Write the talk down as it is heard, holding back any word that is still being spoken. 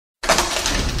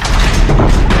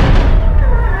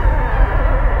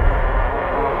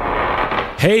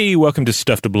Hey, welcome to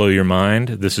Stuff to Blow Your Mind.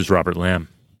 This is Robert Lamb.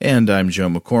 And I'm Joe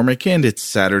McCormick, and it's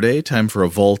Saturday, time for a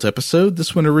Vault episode.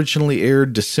 This one originally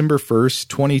aired December 1st,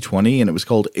 2020, and it was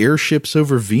called Airships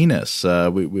over Venus.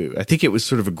 I think it was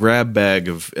sort of a grab bag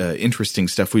of interesting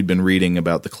stuff we'd been reading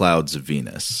about the clouds of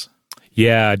Venus.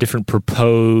 Yeah, different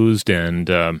proposed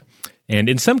and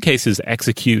in some cases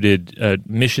executed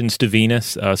missions to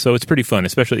Venus. So it's pretty fun,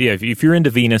 especially if you're into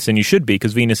Venus, and you should be,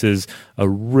 because Venus is a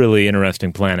really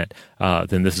interesting planet,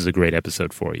 then this is a great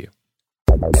episode for you.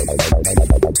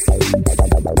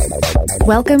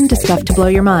 Welcome to Stuff to Blow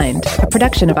Your Mind, a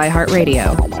production of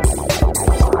iHeartRadio.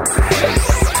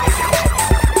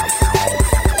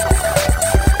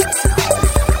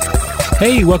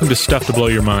 Hey, welcome to Stuff to Blow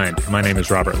Your Mind. My name is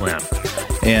Robert Lamb.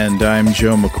 And I'm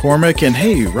Joe McCormick. And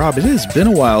hey, Rob, it has been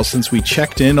a while since we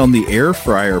checked in on the air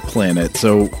fryer planet.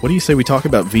 So what do you say we talk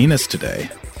about Venus today?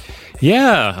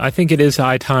 Yeah, I think it is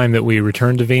high time that we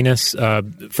return to Venus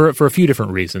for a few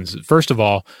different reasons. First of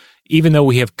all, even though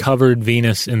we have covered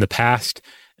Venus in the past,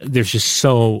 there's just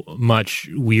so much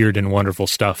weird and wonderful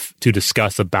stuff to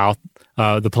discuss about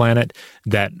the planet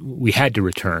that we had to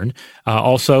return.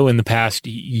 Also, in the past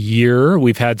year,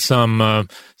 we've had some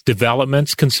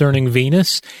developments concerning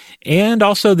Venus, and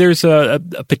also there's a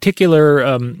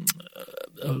particular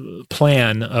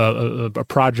plan, a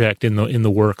project in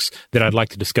the works that I'd like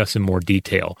to discuss in more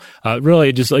detail.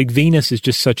 Really, just like Venus is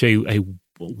just such a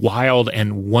wild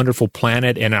and wonderful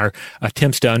planet, and our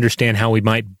attempts to understand how we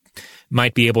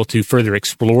might be able to further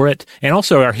explore it, and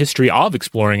also our history of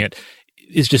exploring it,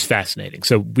 is just fascinating.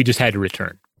 So we just had to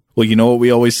return. Well, you know what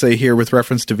we always say here with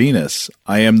reference to Venus?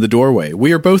 I am the doorway.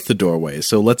 We are both the doorway.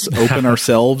 So let's open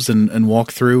ourselves and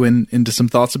walk through into some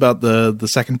thoughts about the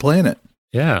second planet.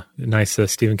 Yeah, nice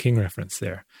Stephen King reference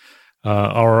there.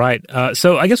 All right.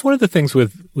 So I guess one of the things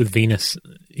with Venus,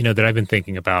 that I've been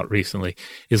thinking about recently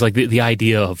is like the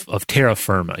idea of terra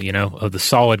firma, of the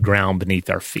solid ground beneath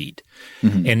our feet.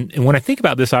 Mm-hmm. And when I think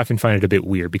about this, I often find it a bit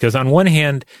weird because on one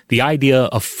hand, the idea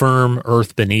of firm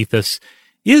earth beneath us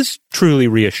is truly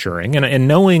reassuring, and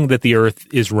knowing that the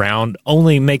earth is round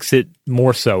only makes it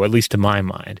more so, at least to my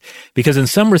mind, because in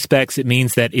some respects it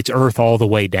means that it's earth all the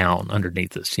way down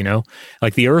underneath us,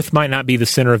 like the earth might not be the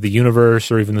center of the universe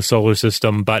or even the solar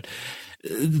system, but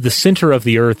the center of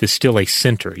the earth is still a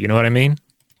center, you know what I mean?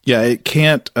 Yeah, it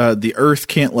can't, the earth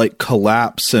can't like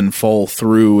collapse and fall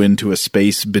through into a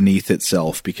space beneath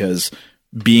itself, because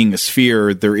being a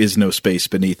sphere, there is no space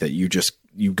beneath it.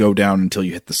 You go down until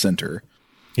you hit the center.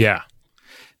 Yeah.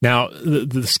 Now,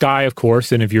 the sky, of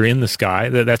course, and if you're in the sky,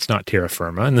 that's not terra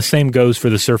firma, and the same goes for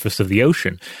the surface of the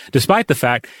ocean, despite the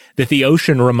fact that the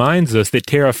ocean reminds us that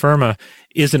terra firma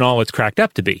isn't all it's cracked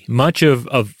up to be. Much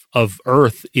of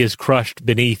Earth is crushed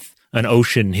beneath an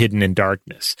ocean hidden in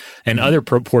darkness, and other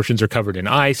portions are covered in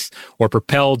ice or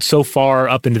propelled so far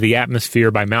up into the atmosphere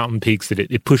by mountain peaks that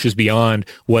it pushes beyond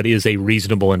what is a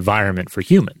reasonable environment for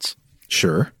humans.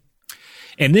 Sure.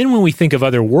 And then when we think of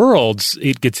other worlds,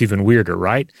 it gets even weirder,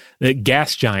 right? The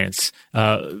gas giants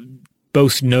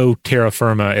boast no terra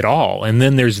firma at all. And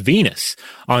then there's Venus.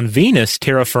 On Venus,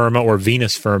 terra firma, or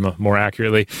Venus firma more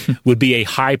accurately, would be a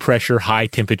high-pressure,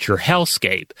 high-temperature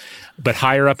hellscape. But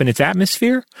higher up in its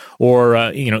atmosphere, or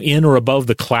in or above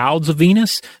the clouds of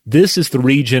Venus, this is the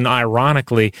region,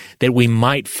 ironically, that we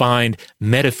might find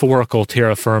metaphorical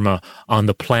terra firma on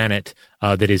the planet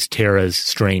that is Terra's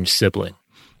strange sibling.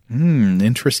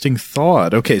 Interesting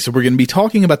thought. Okay, so we're going to be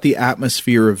talking about the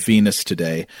atmosphere of Venus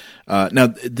today. Now,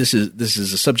 this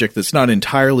is a subject that's not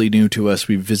entirely new to us.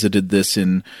 We've visited this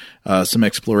in some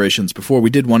explorations before. We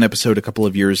did one episode a couple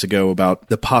of years ago about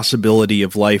the possibility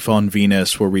of life on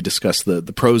Venus, where we discussed the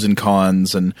pros and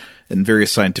cons and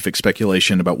various scientific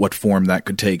speculation about what form that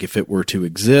could take if it were to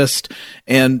exist.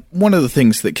 And one of the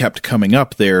things that kept coming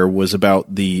up there was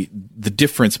about the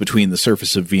difference between the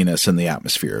surface of Venus and the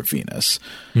atmosphere of Venus.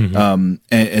 Mm-hmm.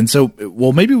 And so,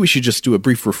 well, maybe we should just do a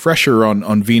brief refresher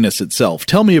on Venus itself.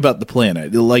 Tell me about the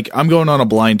planet. Like, I'm going on a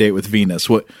blind date with Venus.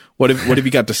 What have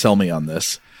you got to sell me on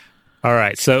this? All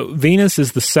right. So Venus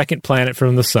is the second planet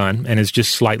from the sun and is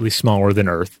just slightly smaller than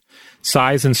Earth.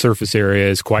 Size and surface area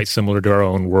is quite similar to our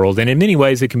own world, and in many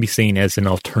ways it can be seen as an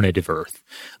alternative Earth.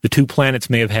 The two planets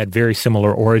may have had very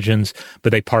similar origins,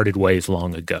 but they parted ways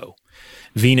long ago.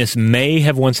 Venus may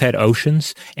have once had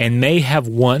oceans and may have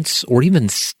once, or even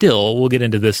still, we'll get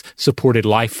into this, supported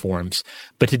life forms.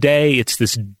 But today it's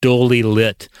this dully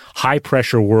lit,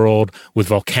 high-pressure world with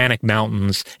volcanic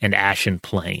mountains and ashen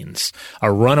plains.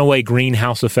 A runaway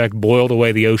greenhouse effect boiled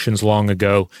away the oceans long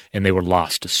ago, and they were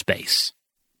lost to space.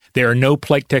 There are no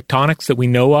plate tectonics that we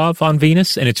know of on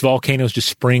Venus, and its volcanoes just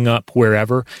spring up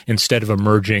wherever instead of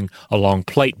emerging along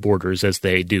plate borders as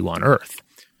they do on Earth.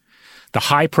 The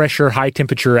high-pressure,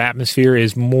 high-temperature atmosphere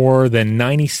is more than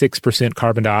 96%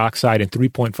 carbon dioxide and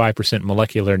 3.5%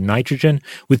 molecular nitrogen,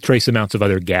 with trace amounts of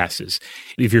other gases.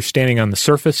 If you're standing on the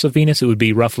surface of Venus, it would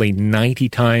be roughly 90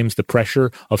 times the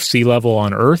pressure of sea level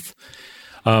on Earth.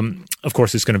 Of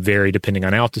course, it's going to vary depending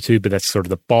on altitude, but that's sort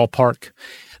of the ballpark.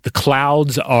 The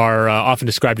clouds are often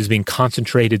described as being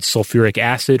concentrated sulfuric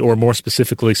acid, or more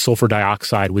specifically, sulfur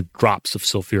dioxide with drops of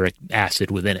sulfuric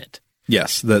acid within it.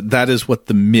 Yes, that is what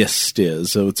the mist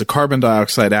is. So it's a carbon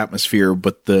dioxide atmosphere,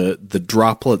 but the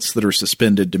droplets that are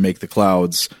suspended to make the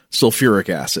clouds sulfuric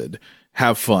acid.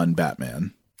 Have fun,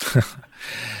 Batman.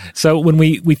 So when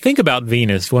we think about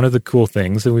Venus, one of the cool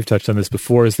things, and we've touched on this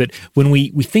before, is that when we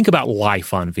think about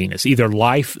life on Venus, either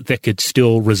life that could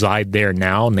still reside there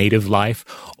now, native life,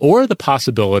 or the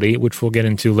possibility, which we'll get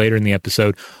into later in the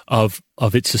episode, of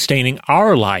it sustaining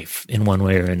our life in one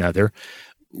way or another,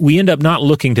 we end up not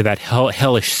looking to that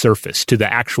hellish surface, to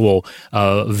the actual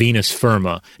Venus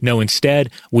firma. No, instead,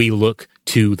 we look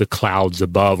to the clouds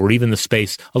above, or even the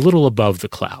space a little above the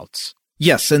clouds.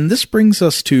 Yes, and this brings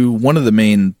us to one of the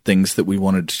main things that we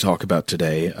wanted to talk about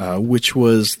today, which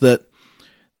was that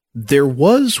there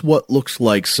was what looks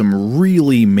like some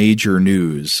really major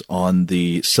news on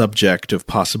the subject of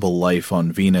possible life on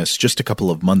Venus just a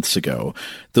couple of months ago,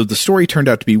 though the story turned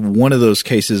out to be one of those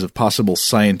cases of possible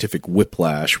scientific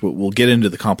whiplash. We'll get into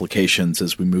the complications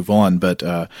as we move on, but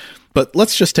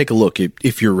let's just take a look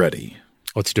if you're ready.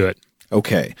 Let's do it.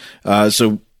 Okay,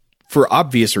 so for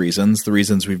obvious reasons, the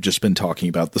reasons we've just been talking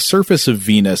about, the surface of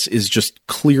Venus is just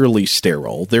clearly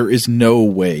sterile. There is no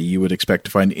way you would expect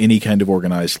to find any kind of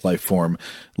organized life form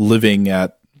living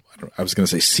at, I was going to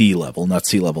say sea level, not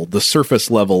sea level, the surface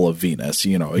level of Venus.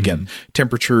 You know, again,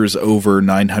 temperatures over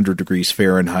 900 degrees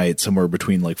Fahrenheit, somewhere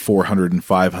between like 400 and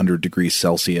 500 degrees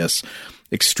Celsius.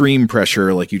 Extreme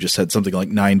pressure, like you just said, something like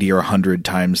 90 or 100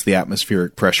 times the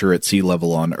atmospheric pressure at sea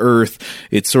level on Earth.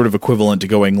 It's sort of equivalent to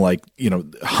going like,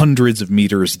 hundreds of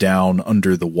meters down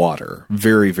under the water.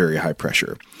 Very, very high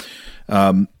pressure.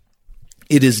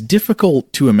 It is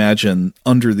difficult to imagine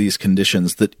under these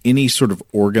conditions that any sort of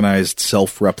organized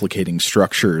self-replicating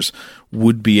structures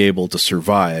would be able to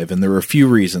survive. And there are a few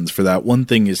reasons for that. One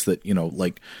thing is that,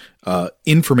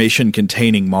 information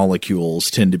containing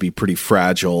molecules tend to be pretty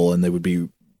fragile, and they would be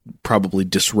probably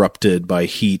disrupted by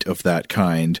heat of that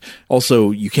kind.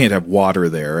 Also, you can't have water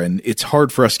there, and it's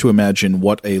hard for us to imagine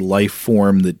what a life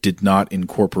form that did not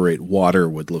incorporate water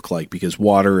would look like, because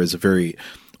water is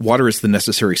the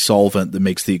necessary solvent that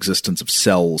makes the existence of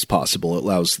cells possible.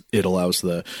 It allows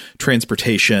the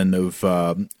transportation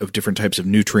of different types of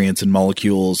nutrients and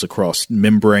molecules across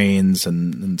membranes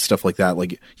and stuff like that.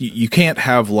 Like you can't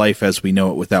have life as we know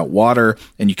it without water,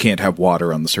 and you can't have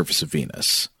water on the surface of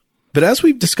Venus. But as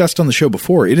we've discussed on the show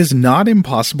before, it is not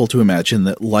impossible to imagine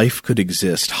that life could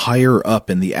exist higher up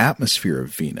in the atmosphere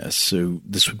of Venus. So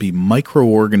this would be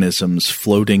microorganisms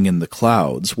floating in the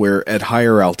clouds, where at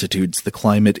higher altitudes the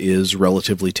climate is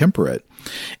relatively temperate.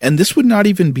 And this would not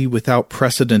even be without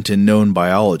precedent in known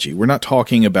biology. We're not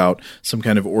talking about some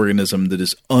kind of organism that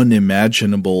is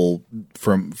unimaginable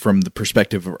from the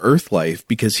perspective of Earth life,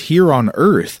 because here on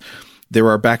Earth, there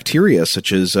are bacteria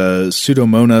such as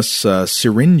Pseudomonas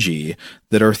syringae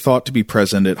that are thought to be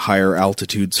present at higher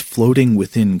altitudes floating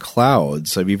within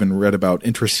clouds. I've even read about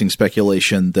interesting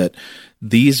speculation that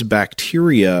these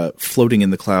bacteria floating in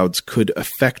the clouds could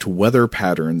affect weather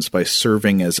patterns by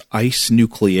serving as ice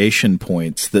nucleation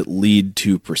points that lead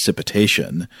to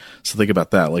precipitation. So think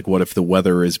about that. Like, what if the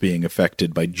weather is being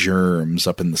affected by germs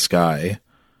up in the sky?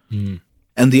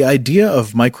 And the idea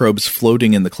of microbes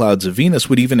floating in the clouds of Venus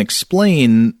would even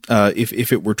explain,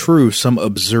 if it were true, some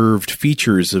observed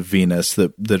features of Venus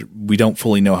that we don't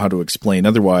fully know how to explain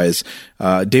otherwise.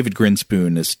 David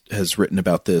Grinspoon has written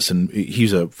about this, and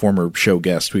he's a former show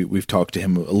guest. We've talked to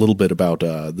him a little bit about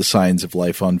the signs of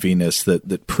life on Venus that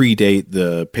predate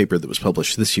the paper that was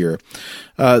published this year.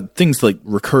 Things like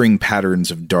recurring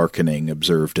patterns of darkening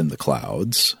observed in the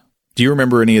clouds. Do you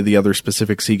remember any of the other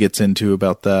specifics he gets into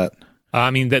about that? I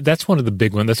mean, that's one of the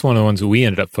big ones. That's one of the ones that we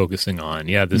ended up focusing on.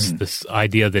 Yeah, this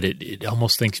idea that it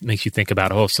almost makes you think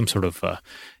about some sort of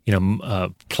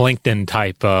plankton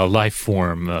type life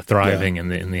form thriving in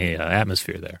the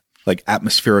atmosphere there, like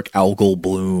atmospheric algal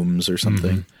blooms or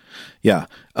something. Yeah.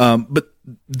 But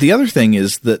the other thing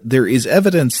is that there is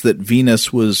evidence that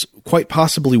Venus was quite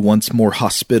possibly once more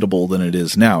hospitable than it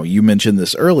is now. You mentioned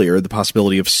this earlier, the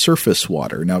possibility of surface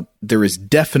water. Now, there is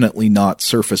definitely not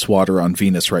surface water on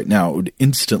Venus right now. It would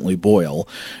instantly boil.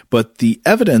 But the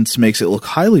evidence makes it look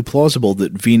highly plausible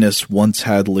that Venus once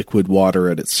had liquid water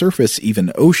at its surface,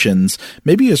 even oceans,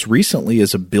 maybe as recently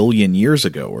as 1 billion years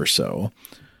ago or so.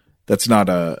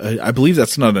 I believe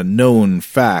that's not a known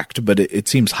fact, but it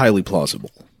seems highly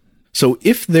plausible. So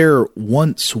if there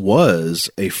once was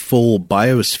a full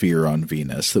biosphere on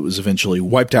Venus that was eventually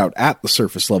wiped out at the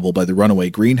surface level by the runaway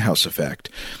greenhouse effect,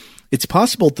 it's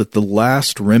possible that the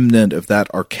last remnant of that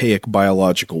archaic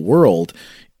biological world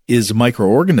is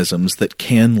microorganisms that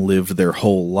can live their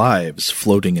whole lives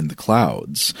floating in the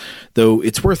clouds. Though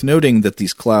it's worth noting that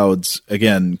these clouds,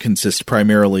 again, consist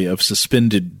primarily of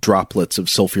suspended droplets of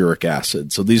sulfuric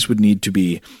acid. So these would need to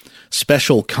be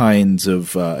special kinds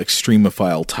of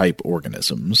extremophile type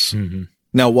organisms. Mm-hmm.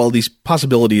 Now, while these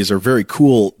possibilities are very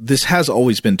cool, this has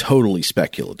always been totally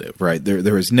speculative, right?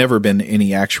 There has never been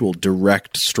any actual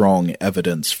direct, strong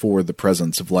evidence for the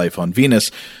presence of life on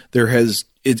Venus.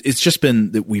 It's just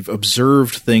been that we've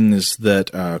observed things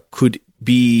that could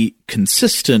be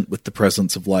consistent with the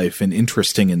presence of life in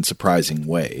interesting and surprising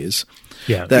ways.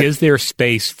 Yeah. Is there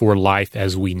space for life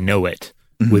as we know it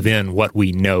within what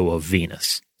we know of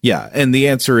Venus? Yeah, and the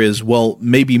answer is, well,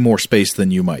 maybe more space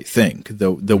than you might think,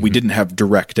 though we didn't have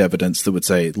direct evidence that would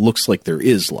say it looks like there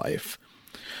is life.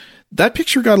 That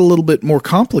picture got a little bit more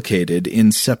complicated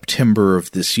in September of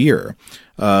this year.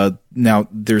 Now,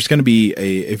 there's going to be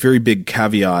a very big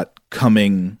caveat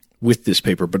coming with this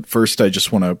paper, but first I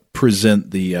just want to present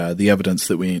the evidence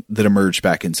that emerged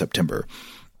back in September.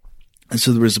 And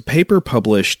so there was a paper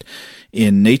published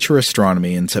in Nature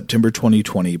Astronomy in September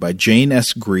 2020 by Jane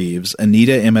S. Greaves,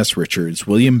 Anita M.S. Richards,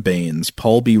 William Baines,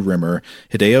 Paul B. Rimmer,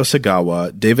 Hideo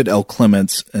Sagawa, David L.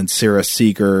 Clements, and Sarah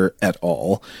Seeger et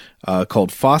al.,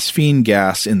 called Phosphine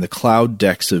Gas in the Cloud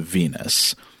Decks of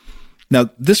Venus.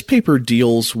 Now, this paper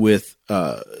deals with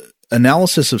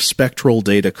analysis of spectral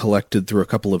data collected through a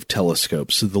couple of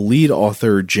telescopes. So the lead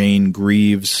author, Jane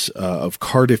Greaves of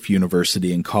Cardiff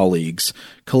University and colleagues,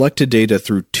 collected data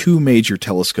through 2 major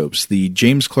telescopes, the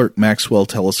James Clerk Maxwell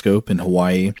Telescope in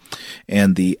Hawaii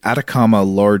and the Atacama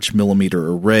Large Millimeter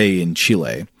Array in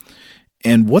Chile.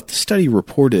 And what the study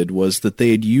reported was that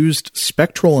they had used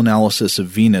spectral analysis of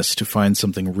Venus to find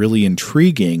something really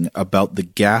intriguing about the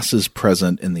gases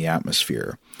present in the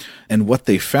atmosphere. And what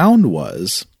they found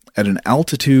was, at an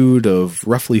altitude of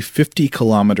roughly 50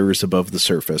 kilometers above the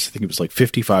surface, I think it was like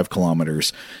 55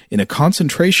 kilometers, in a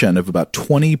concentration of about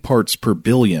 20 parts per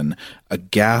billion, a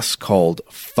gas called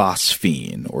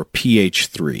phosphine, or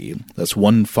PH3. That's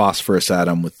 1 phosphorus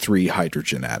atom with 3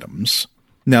 hydrogen atoms.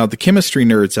 Now, the chemistry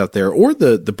nerds out there, or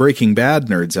the Breaking Bad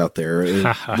nerds out there,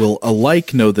 will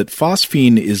alike know that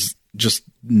phosphine is just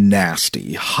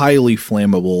nasty, highly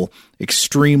flammable,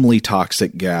 extremely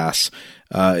toxic gas.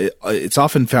 It's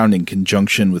often found in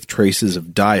conjunction with traces of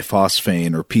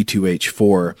diphosphane, or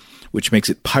P2H4, which makes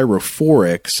it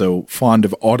pyrophoric, so fond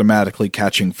of automatically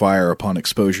catching fire upon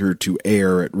exposure to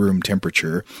air at room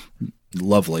temperature.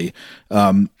 Lovely.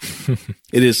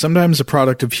 It is sometimes a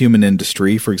product of human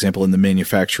industry, for example, in the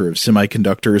manufacture of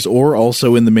semiconductors, or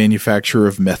also in the manufacture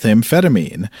of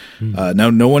methamphetamine. Now,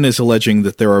 no one is alleging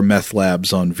that there are meth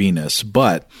labs on Venus,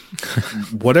 but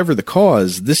whatever the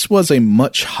cause, this was a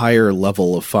much higher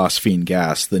level of phosphine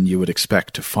gas than you would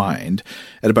expect to find.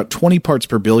 At about 20 parts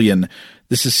per billion,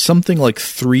 this is something like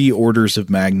 3 orders of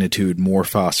magnitude more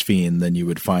phosphine than you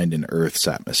would find in Earth's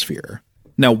atmosphere.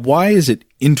 Now, why is it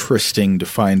interesting to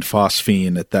find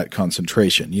phosphine at that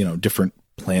concentration? You know, different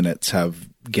planets have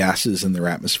gases in their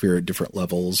atmosphere at different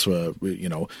levels.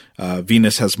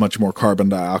 Venus has much more carbon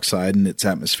dioxide in its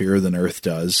atmosphere than Earth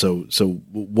does. So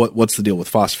what's the deal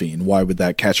with phosphine? Why would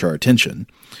that catch our attention?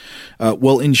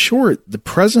 Well, in short, the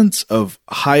presence of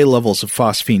high levels of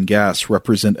phosphine gas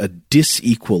represent a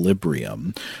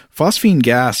disequilibrium. Phosphine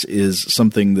gas is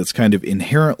something that's kind of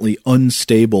inherently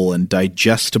unstable and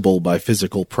digestible by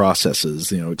physical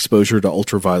processes, exposure to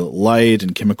ultraviolet light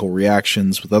and chemical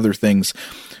reactions with other things.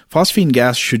 Phosphine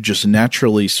gas should just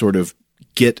naturally sort of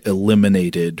get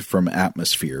eliminated from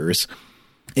atmospheres.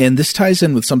 And this ties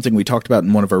in with something we talked about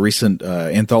in one of our recent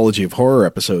anthology of horror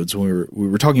episodes when we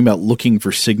were talking about looking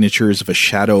for signatures of a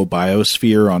shadow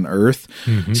biosphere on Earth.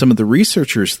 Mm-hmm. Some of the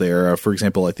researchers there, for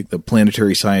example, I think the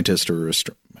planetary scientist, or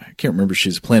I can't remember if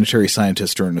she's a planetary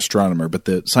scientist or an astronomer, but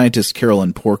the scientist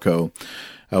Carolyn Porco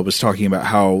was talking about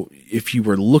how if you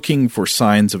were looking for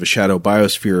signs of a shadow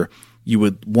biosphere, you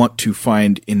would want to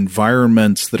find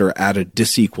environments that are at a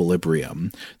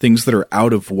disequilibrium, things that are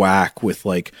out of whack with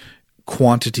like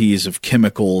quantities of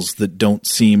chemicals that don't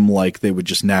seem like they would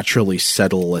just naturally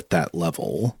settle at that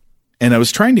level. And I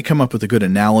was trying to come up with a good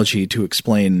analogy to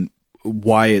explain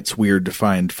why it's weird to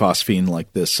find phosphine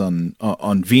like this on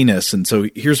Venus. And so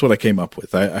here's what I came up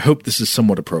with. I hope this is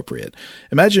somewhat appropriate.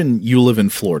 Imagine you live in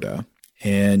Florida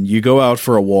and you go out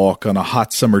for a walk on a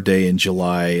hot summer day in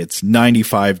July. It's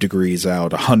 95 degrees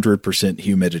out, 100%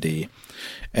 humidity.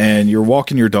 And you're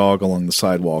walking your dog along the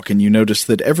sidewalk, and you notice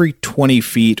that every 20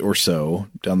 feet or so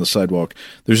down the sidewalk,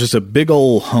 there's just a big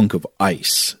old hunk of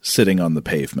ice sitting on the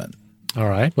pavement. All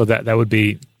right. Well, that would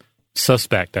be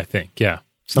suspect, I think. Yeah.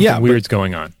 Something weird's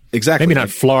going on. Exactly. Maybe not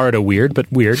Florida weird,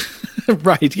 but weird.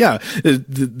 Right, yeah.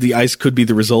 The ice could be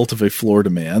the result of a Florida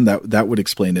man. That would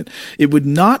explain it. It would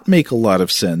not make a lot of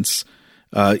sense,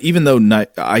 even though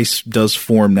ice does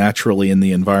form naturally in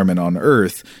the environment on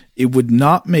Earth. It would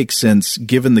not make sense,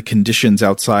 given the conditions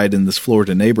outside in this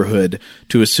Florida neighborhood,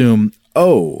 to assume,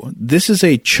 oh, this is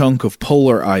a chunk of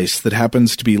polar ice that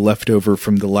happens to be left over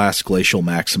from the last glacial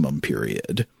maximum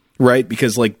period. Right?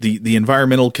 Because like the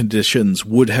environmental conditions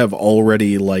would have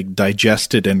already like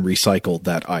digested and recycled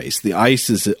that ice. The ice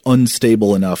is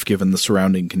unstable enough given the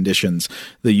surrounding conditions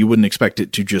that you wouldn't expect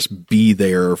it to just be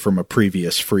there from a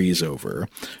previous freeze over.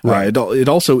 Right.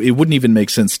 It wouldn't even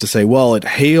make sense to say, well, it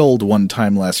hailed one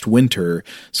time last winter,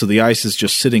 so the ice is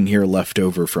just sitting here left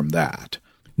over from that.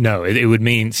 No, it would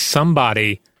mean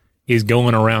somebody is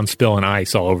going around spilling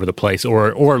ice all over the place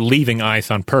or leaving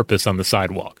ice on purpose on the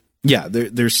sidewalk. Yeah,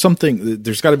 there's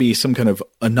got to be some kind of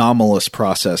anomalous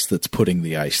process that's putting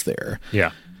the ice there.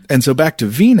 Yeah. And so back to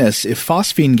Venus, if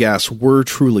phosphine gas were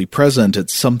truly present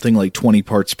at something like 20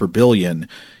 parts per billion,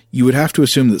 you would have to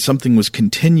assume that something was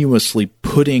continuously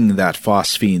putting that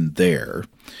phosphine there.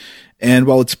 And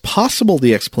while it's possible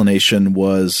the explanation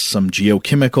was some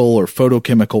geochemical or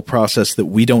photochemical process that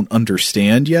we don't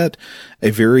understand yet, a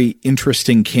very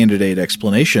interesting candidate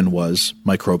explanation was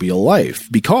microbial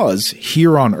life. Because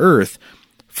here on Earth,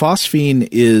 phosphine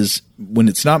is, when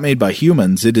it's not made by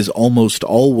humans, it is almost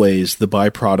always the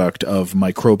byproduct of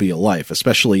microbial life,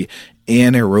 especially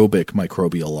anaerobic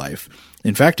microbial life.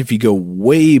 In fact, if you go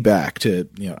way back to,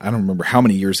 I don't remember how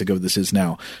many years ago this is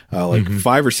now,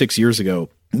 5 or 6 years ago,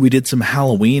 we did some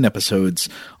Halloween episodes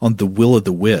on the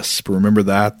will-o'-the-wisp. Remember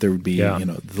that? There would be,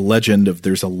 the legend of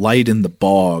there's a light in the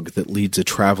bog that leads a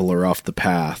traveler off the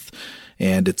path.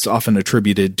 And it's often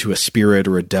attributed to a spirit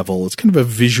or a devil. It's kind of a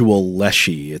visual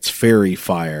leshy. It's fairy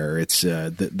fire. It's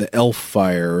the elf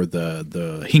fire, or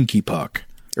the hinky puck.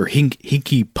 Or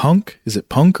hinky punk? Is it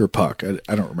punk or puck?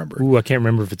 I don't remember. Ooh, I can't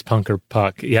remember if it's punk or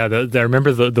puck. Yeah, I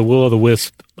remember the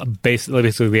will-o'-the-wisp.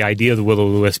 Basically, the idea of the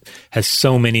will-o'-the-wisp has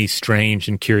so many strange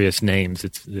and curious names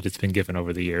that it's been given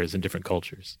over the years in different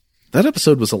cultures. That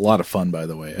episode was a lot of fun, by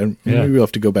the way. Maybe we'll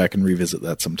have to go back and revisit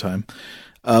that sometime.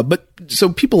 But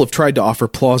so people have tried to offer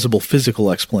plausible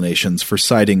physical explanations for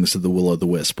sightings of the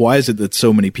will-o'-the-wisp. Why is it that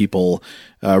so many people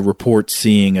report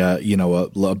seeing a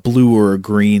blue or a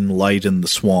green light in the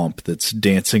swamp that's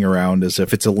dancing around as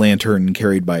if it's a lantern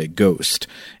carried by a ghost?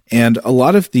 And a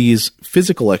lot of these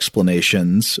physical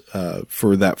explanations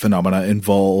for that phenomena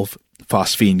involve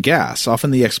phosphine gas.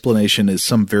 Often the explanation is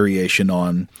some variation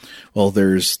on, well,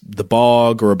 there's the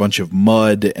bog or a bunch of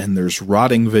mud, and there's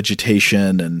rotting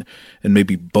vegetation and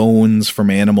maybe bones from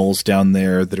animals down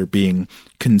there that are being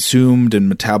consumed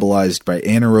and metabolized by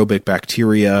anaerobic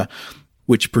bacteria,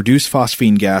 which produce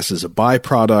phosphine gas as a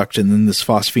byproduct, and then this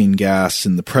phosphine gas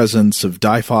in the presence of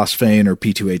diphosphane or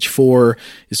P2H4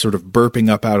 is sort of burping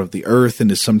up out of the earth and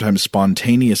is sometimes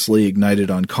spontaneously ignited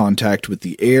on contact with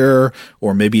the air,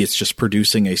 or maybe it's just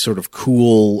producing a sort of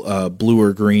cool blue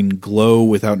or green glow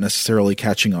without necessarily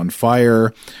catching on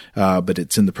fire, but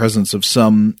it's in the presence of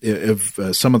some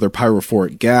other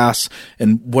pyrophoric gas,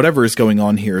 and whatever is going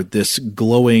on here, this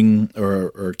glowing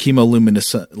or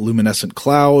chemoluminescent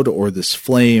cloud or this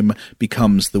flame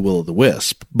becomes the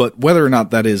will-o'-the-wisp. But whether or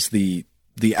not that is the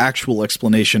actual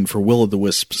explanation for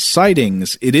will-o'-the-wisp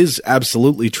sightings, it is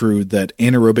absolutely true that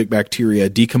anaerobic bacteria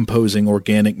decomposing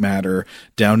organic matter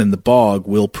down in the bog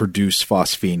will produce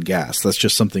phosphine gas. That's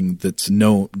just something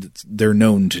they're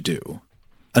known to do.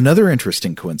 Another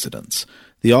interesting coincidence.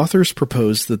 The authors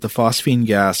proposed that the phosphine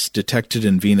gas detected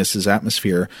in Venus's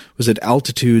atmosphere was at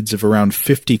altitudes of around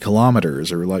 50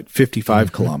 kilometers, or like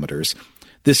 55 kilometers.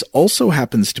 This also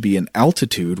happens to be an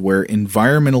altitude where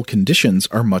environmental conditions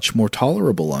are much more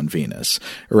tolerable on Venus,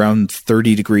 around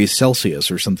 30 degrees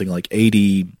Celsius or something like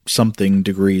 80-something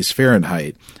degrees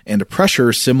Fahrenheit, and a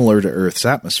pressure similar to Earth's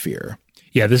atmosphere.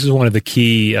 Yeah, this is one of the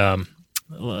key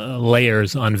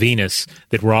layers on Venus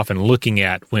that we're often looking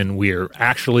at when we're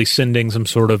actually sending some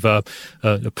sort of a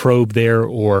probe there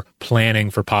or planning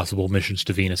for possible missions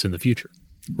to Venus in the future.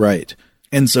 Right.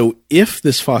 And so if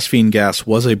this phosphine gas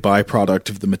was a byproduct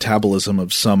of the metabolism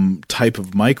of some type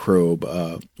of microbe,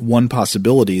 one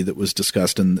possibility that was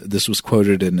discussed, and this was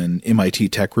quoted in an MIT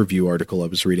Tech Review article I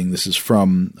was reading, this is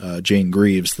from Jane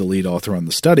Greaves, the lead author on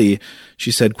the study.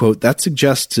 She said, quote, "That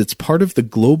suggests it's part of the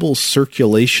global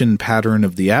circulation pattern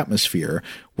of the atmosphere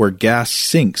where gas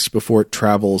sinks before it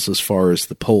travels as far as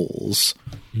the poles."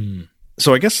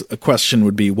 So I guess a question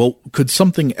would be, well, could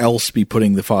something else be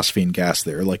putting the phosphine gas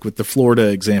there? Like with the Florida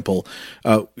example,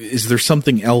 is there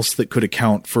something else that could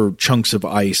account for chunks of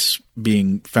ice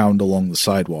being found along the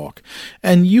sidewalk?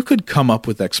 And you could come up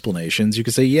with explanations. You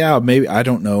could say, yeah, maybe, I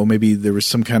don't know, maybe there was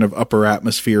some kind of upper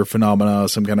atmosphere phenomena,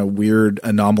 some kind of weird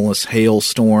anomalous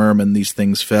hailstorm, and these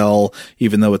things fell,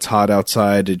 even though it's hot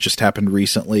outside. It just happened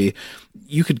recently.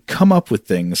 You could come up with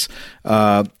things.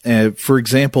 For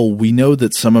example, we know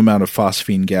that some amount of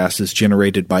phosphine gas is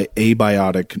generated by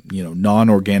abiotic,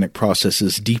 non-organic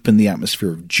processes deep in the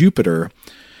atmosphere of Jupiter.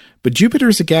 But Jupiter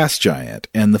is a gas giant,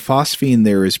 and the phosphine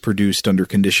there is produced under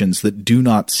conditions that do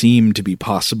not seem to be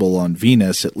possible on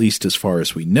Venus, at least as far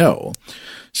as we know.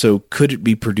 So could it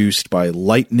be produced by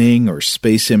lightning or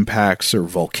space impacts or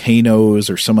volcanoes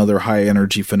or some other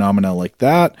high-energy phenomena like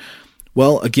that?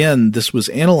 Well, again, this was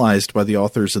analyzed by the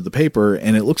authors of the paper,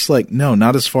 and it looks like, no,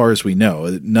 not as far as we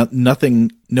know. No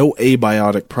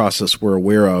abiotic process we're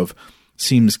aware of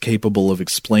seems capable of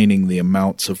explaining the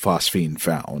amounts of phosphine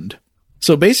found.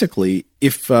 So basically,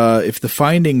 if the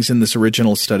findings in this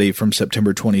original study from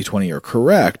September 2020 are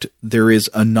correct, there is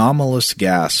anomalous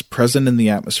gas present in the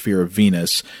atmosphere of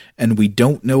Venus, and we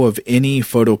don't know of any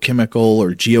photochemical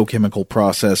or geochemical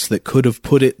process that could have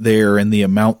put it there in the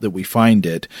amount that we find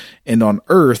it. And on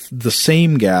Earth, the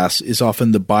same gas is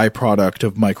often the byproduct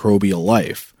of microbial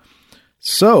life.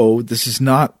 So this is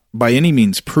not by any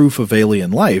means proof of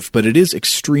alien life, but it is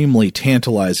extremely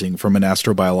tantalizing from an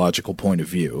astrobiological point of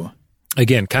view.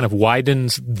 Again, kind of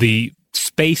widens the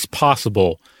space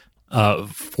possible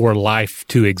for life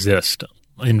to exist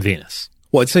in Venus.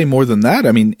 Well, I'd say more than that.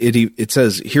 I mean, it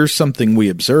says, here's something we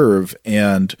observe,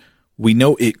 and we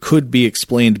know it could be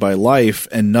explained by life,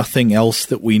 and nothing else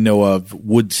that we know of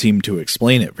would seem to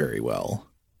explain it very well.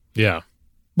 Yeah.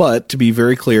 But to be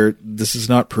very clear, this is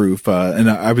not proof. And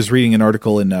I was reading an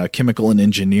article in Chemical and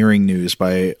Engineering News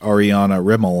by Ariana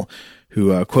Rimmel,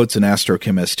 who quotes an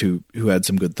astrochemist who had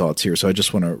some good thoughts here. So I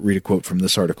just want to read a quote from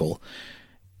this article.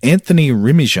 Anthony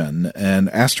Rimijan, an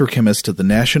astrochemist at the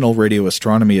National Radio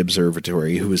Astronomy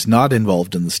Observatory, who is not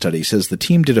involved in the study, says the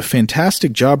team did a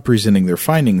fantastic job presenting their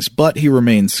findings, but he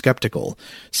remains skeptical.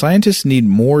 Scientists need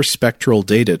more spectral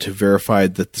data to verify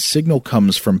that the signal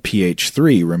comes from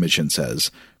pH3, Rimijan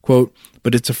says. Quote,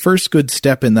 but it's a first good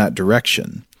step in that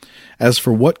direction. As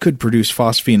for what could produce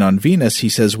phosphine on Venus, he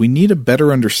says we need a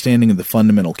better understanding of the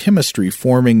fundamental chemistry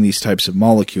forming these types of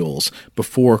molecules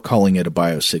before calling it a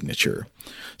biosignature.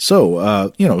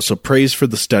 So, so praise for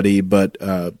the study, but,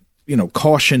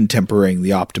 caution tempering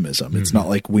the optimism. Mm-hmm. It's not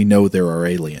like we know there are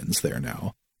aliens there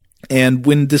now. And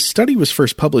when this study was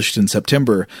first published in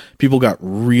September, people got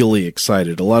really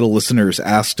excited. A lot of listeners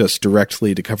asked us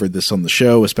directly to cover this on the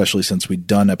show, especially since we'd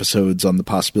done episodes on the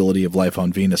possibility of life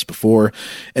on Venus before.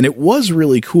 And it was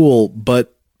really cool,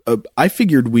 but I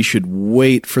figured we should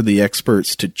wait for the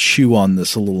experts to chew on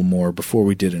this a little more before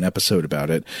we did an episode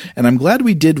about it. And I'm glad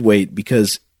we did wait,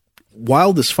 because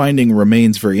while this finding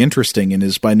remains very interesting and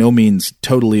is by no means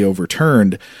totally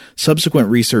overturned, subsequent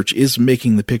research is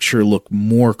making the picture look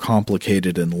more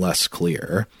complicated and less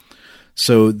clear.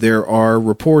 So there are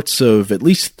reports of at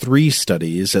least 3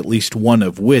 studies, at least one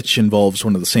of which involves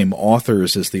one of the same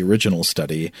authors as the original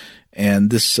study. And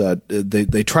this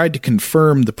they tried to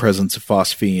confirm the presence of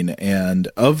phosphine, and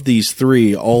of these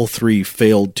 3, all 3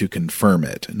 failed to confirm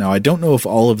it. Now, I don't know if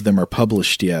all of them are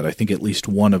published yet. I think at least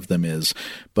one of them is,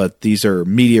 but these are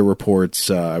media reports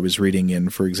I was reading in,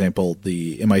 for example,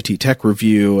 the MIT Tech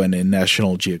Review and in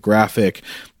National Geographic,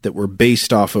 that were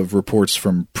based off of reports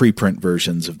from preprint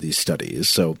versions of these studies.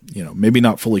 So, maybe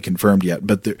not fully confirmed yet,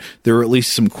 but there are at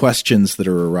least some questions that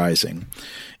are arising.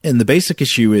 And the basic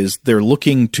issue is they're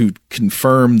looking to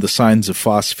confirm the signs of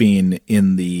phosphine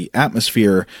in the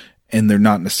atmosphere, and they're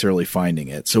not necessarily finding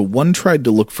it. So one tried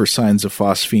to look for signs of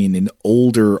phosphine in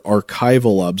older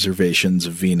archival observations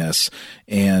of Venus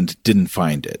and didn't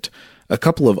find it. A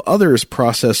couple of others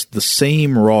processed the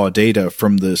same raw data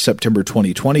from the September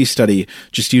 2020 study,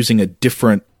 just using a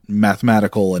different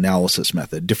mathematical analysis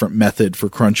method, different method for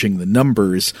crunching the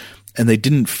numbers, and they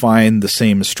didn't find the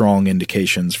same strong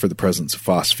indications for the presence of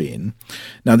phosphine.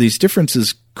 Now, these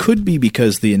differences could be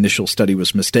because the initial study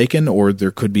was mistaken, or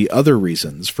there could be other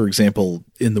reasons. For example,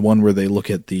 in the one where they look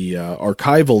at the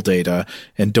archival data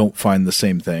and don't find the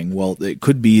same thing, well, it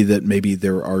could be that maybe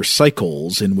there are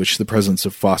cycles in which the presence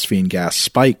of phosphine gas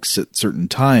spikes at certain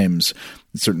times,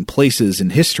 in certain places in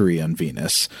history on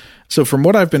Venus. So from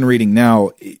what I've been reading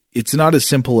now, it's not as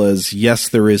simple as yes,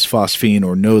 there is phosphine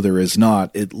or no, there is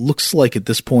not. It looks like at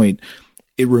this point,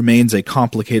 it remains a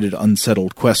complicated,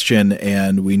 unsettled question,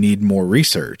 and we need more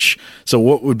research. So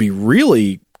what would be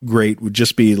really great would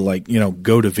just be like,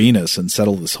 go to Venus and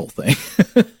settle this whole thing.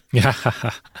 Yeah,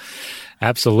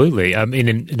 absolutely. I mean,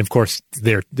 and of course,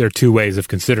 there are two ways of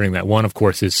considering that. One, of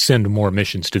course, is send more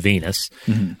missions to Venus.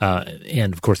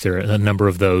 And of course, there are a number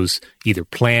of those either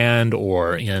planned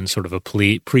or in sort of a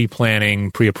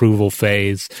pre-planning, pre-approval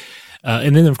phase.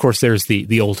 And then, of course, there's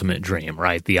the ultimate dream,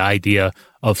 right? The idea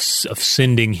of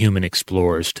sending human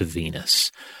explorers to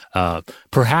Venus,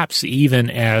 perhaps even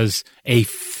as a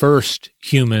first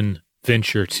human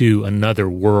venture to another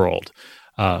world.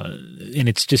 And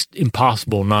it's just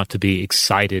impossible not to be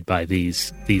excited by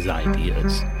these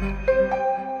ideas.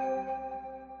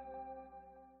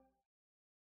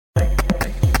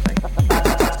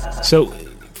 So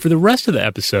for the rest of the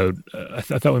episode, I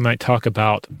thought we might talk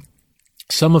about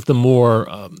some of the more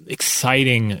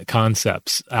exciting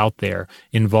concepts out there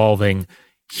involving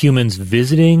humans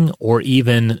visiting or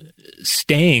even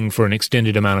staying for an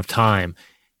extended amount of time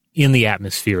in the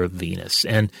atmosphere of Venus.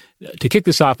 And to kick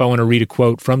this off, I want to read a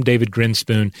quote from David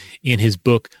Grinspoon in his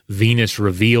book, Venus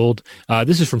Revealed.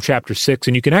 This is from chapter 6,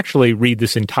 and you can actually read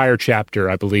this entire chapter,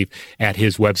 I believe, at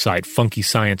his website,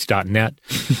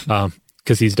 funkyscience.net.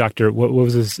 Because he's Dr. What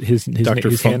was his Dr.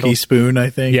 his Funky handle? Spoon,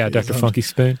 I think. Yeah, Dr. Funky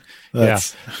Spoon.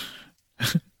 That's,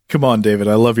 come on, David.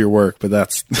 I love your work, but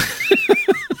that's...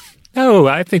 No,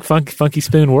 I think Funky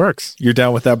Spoon works. You're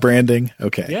down with that branding?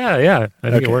 Okay. Yeah. I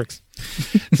think it works.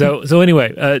 So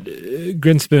anyway,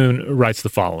 Grinspoon writes the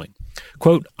following.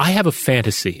 Quote, I have a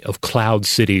fantasy of cloud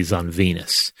cities on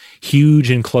Venus, huge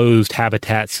enclosed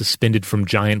habitats suspended from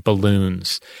giant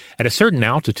balloons. At a certain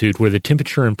altitude where the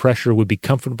temperature and pressure would be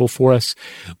comfortable for us,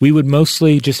 we would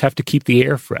mostly just have to keep the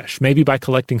air fresh, maybe by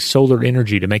collecting solar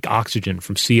energy to make oxygen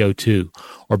from CO2,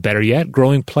 or better yet,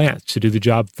 growing plants to do the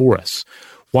job for us.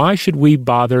 Why should we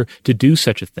bother to do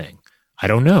such a thing? I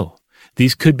don't know.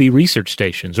 These could be research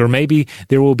stations, or maybe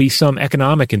there will be some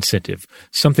economic incentive,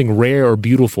 something rare or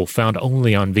beautiful found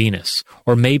only on Venus.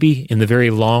 Or maybe, in the very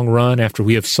long run, after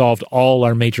we have solved all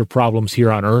our major problems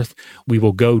here on Earth, we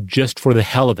will go just for the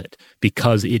hell of it,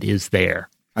 because it is there.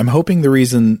 I'm hoping the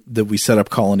reason that we set up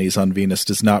colonies on Venus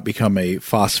does not become a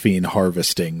phosphine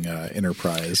harvesting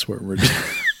enterprise, where we're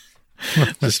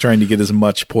just trying to get as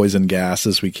much poison gas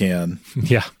as we can.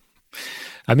 Yeah.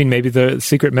 I mean, maybe the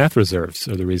secret meth reserves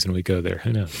are the reason we go there.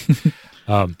 Who knows?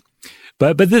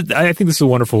 But I think this is a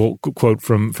wonderful quote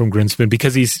from Grinspoon,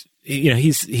 because he's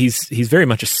very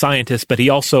much a scientist, but he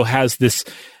also has this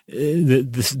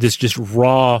just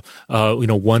raw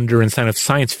wonder and kind of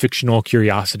science fictional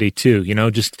curiosity too.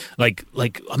 Just like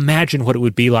imagine what it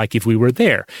would be like if we were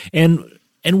there. And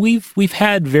we've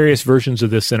had various versions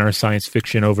of this in our science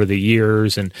fiction over the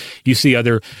years, and you see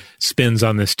other spins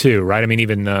on this too, right? I mean,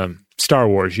 even Star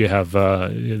Wars, you have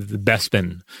the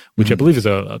Bespin, which I believe is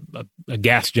a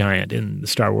gas giant in the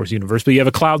Star Wars universe, but you have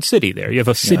a cloud city there. You have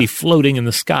a city floating in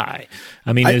the sky.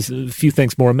 I mean, there's a few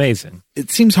things more amazing. It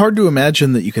seems hard to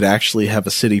imagine that you could actually have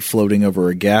a city floating over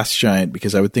a gas giant,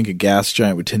 because I would think a gas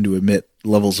giant would tend to emit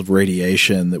levels of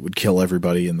radiation that would kill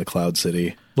everybody in the cloud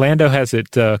city. Lando has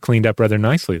it cleaned up rather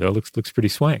nicely, though. Looks pretty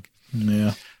swank.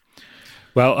 Yeah.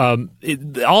 Well,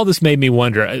 all this made me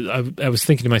wonder. I was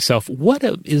thinking to myself, what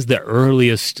is the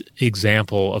earliest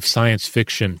example of science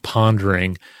fiction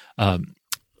pondering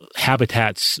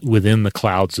habitats within the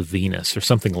clouds of Venus, or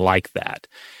something like that?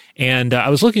 And I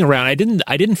was looking around. I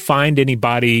didn't find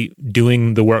anybody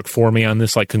doing the work for me on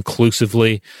this, like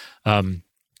conclusively.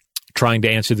 Trying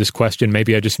to answer this question.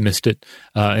 Maybe I just missed it.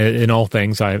 In all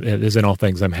things,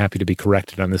 I'm happy to be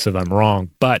corrected on this if I'm wrong.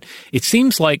 But it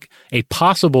seems like a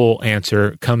possible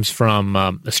answer comes from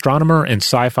astronomer and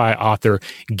sci-fi author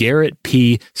Garrett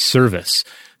P. Serviss,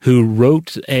 who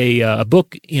wrote a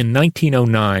book in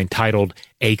 1909 titled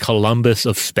A Columbus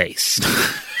of Space.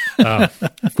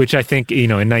 Which I think,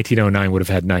 in 1909 would have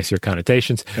had nicer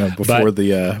connotations. Before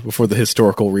the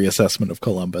historical reassessment of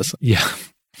Columbus. Yeah.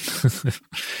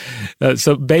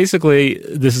 So basically,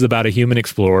 this is about a human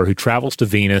explorer who travels to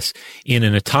Venus in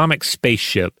an atomic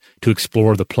spaceship to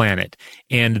explore the planet.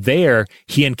 And there,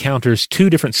 he encounters two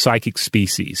different psychic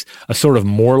species, a sort of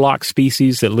Morlock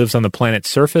species that lives on the planet's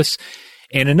surface,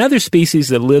 and another species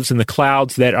that lives in the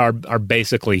clouds that are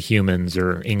basically humans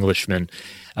or Englishmen.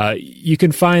 You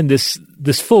can find this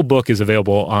full book is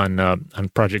available on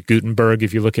Project Gutenberg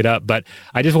if you look it up, but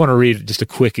I just want to read just a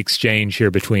quick exchange here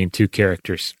between two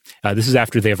characters. This is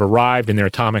after they have arrived in their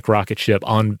atomic rocket ship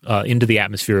on into the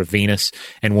atmosphere of Venus,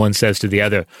 and one says to the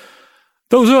other,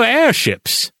 "Those are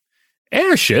airships."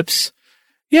 "Airships?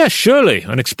 Yes, surely,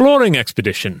 an exploring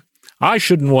expedition. I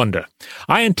shouldn't wonder.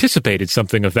 I anticipated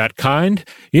something of that kind.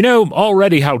 You know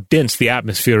already how dense the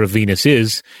atmosphere of Venus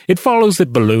is. It follows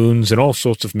that balloons and all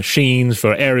sorts of machines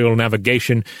for aerial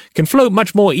navigation can float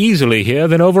much more easily here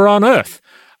than over on Earth.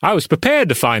 I was prepared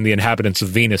to find the inhabitants of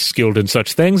Venus skilled in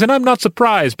such things, and I'm not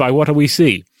surprised by what we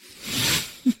see."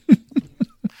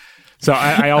 So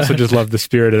I also just love the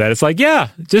spirit of that. It's like, yeah,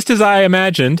 just as I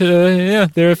imagined.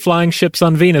 There are flying ships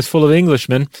on Venus full of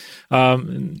Englishmen.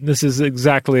 This is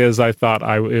exactly as I thought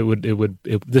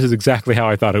this is exactly how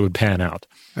I thought it would pan out.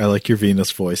 I like your Venus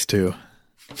voice too.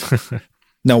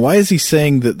 Now, why is he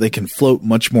saying that they can float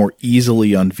much more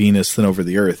easily on Venus than over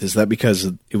the Earth? Is that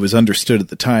because it was understood at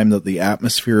the time that the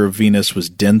atmosphere of Venus was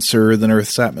denser than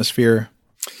Earth's atmosphere?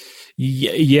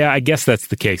 Yeah, I guess that's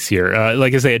the case here.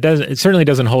 Like I say, it certainly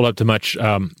doesn't hold up to much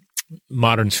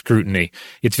modern scrutiny.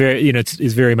 It's very,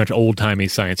 it's very much old timey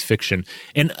science fiction.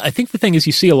 And I think the thing is,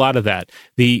 you see a lot of that.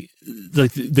 The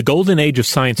golden age of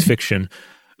science fiction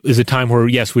is a time where,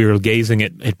 yes, we were gazing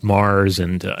at Mars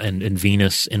and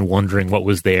Venus and wondering what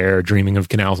was there, dreaming of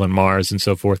canals on Mars and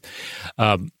so forth.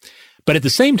 But at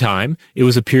the same time, it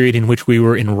was a period in which we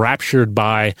were enraptured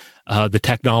by the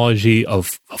technology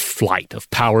of flight, of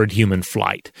powered human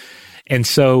flight. And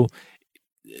so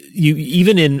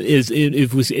even as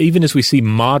we see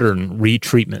modern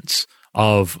retreatments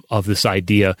of this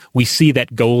idea, we see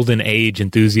that golden age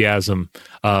enthusiasm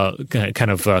kind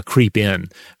of creep in.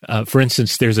 For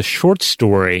instance, there's a short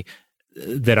story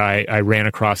that I ran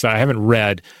across. I haven't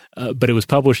read, but it was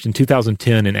published in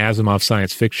 2010 in Asimov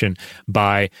Science Fiction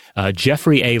by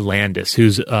Jeffrey A. Landis,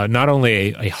 who's not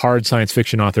only a hard science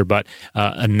fiction author, but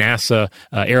a NASA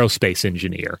aerospace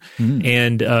engineer. Mm.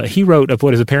 And he wrote of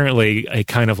what is apparently a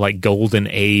kind of like golden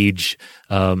age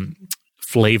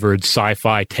flavored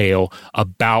sci-fi tale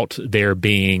about there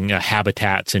being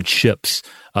habitats and ships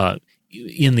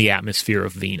in the atmosphere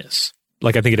of Venus.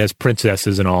 Like, I think it has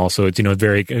princesses and all, so it's,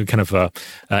 very kind of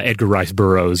Edgar Rice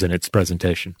Burroughs in its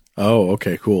presentation. Oh,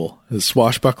 okay, cool. Is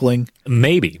swashbuckling?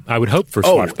 Maybe. I would hope for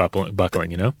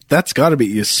swashbuckling, That's got to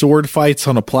be sword fights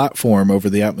on a platform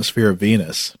over the atmosphere of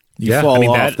Venus. You fall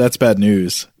off, that's bad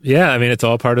news. Yeah, it's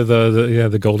all part of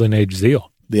the golden age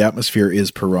zeal. The atmosphere is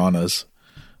piranhas.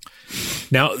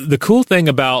 Now, the cool thing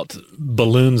about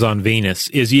balloons on Venus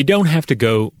is you don't have to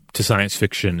go to science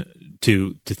fiction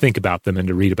to think about them and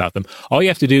to read about them. All you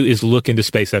have to do is look into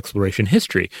space exploration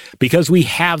history, because we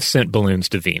have sent balloons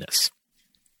to Venus.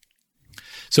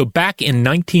 So back in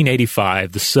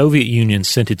 1985, the Soviet Union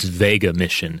sent its Vega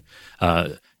mission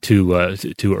to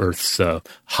Earth's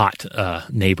hot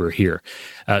neighbor here.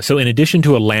 So in addition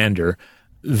to a lander,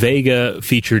 Vega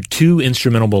featured two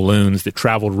instrumental balloons that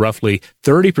traveled roughly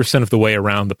 30% of the way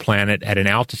around the planet at an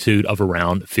altitude of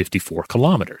around 54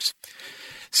 kilometers.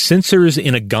 Sensors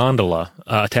in a gondola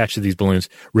attached to these balloons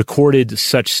recorded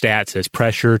such stats as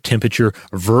pressure, temperature,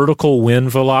 vertical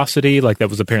wind velocity. Like, that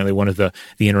was apparently one of the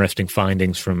interesting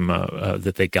findings from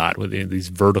that they got with these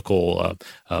vertical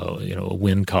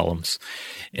wind columns.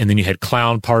 And then you had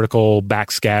cloud particle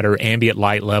backscatter, ambient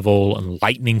light level, and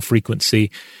lightning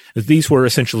frequency. These were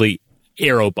essentially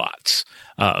aerobots.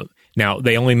 Now,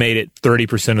 they only made it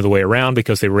 30% of the way around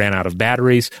because they ran out of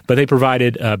batteries, but they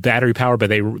provided battery power, but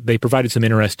they provided some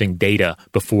interesting data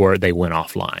before they went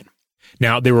offline.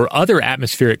 Now, there were other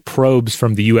atmospheric probes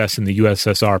from the U.S. and the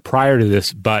USSR prior to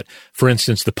this, but, for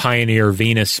instance, the Pioneer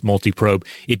Venus multiprobe,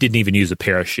 it didn't even use a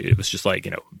parachute. It was just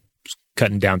like,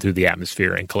 cutting down through the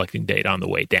atmosphere and collecting data on the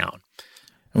way down.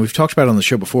 And we've talked about on the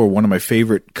show before, one of my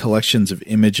favorite collections of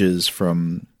images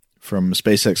from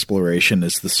space exploration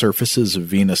is the surfaces of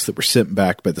Venus that were sent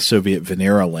back by the Soviet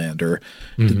Venera lander.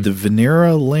 Mm-hmm. Did the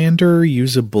Venera lander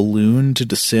use a balloon to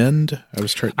descend?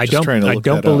 I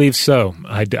don't believe so.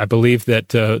 I believe that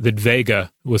that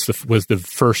Vega was the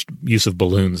first use of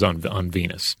balloons on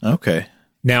Venus. Okay.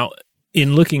 Now,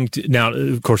 in looking to, now,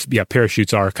 of course,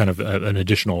 parachutes are kind of an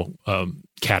additional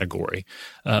category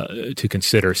to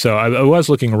consider. So I was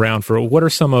looking around for what are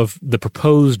some of the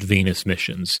proposed Venus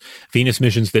missions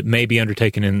that may be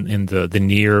undertaken in the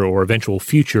near or eventual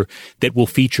future that will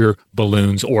feature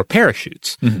balloons or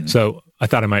parachutes. Mm-hmm. So I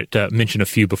thought I might mention a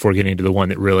few before getting to the one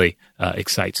that really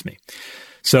excites me.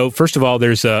 So first of all,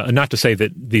 there's not to say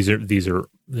that these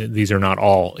are not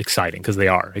all exciting, because they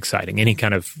are exciting. Any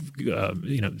kind of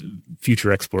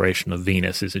future exploration of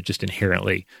Venus is just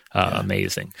inherently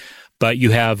amazing. But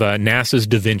you have NASA's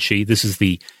Da Vinci. This is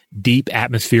the Deep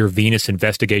Atmosphere Venus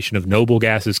Investigation of Noble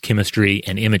Gases, Chemistry,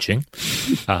 and Imaging.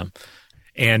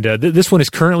 This one is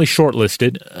currently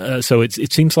shortlisted, so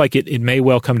it seems like it may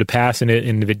well come to pass, and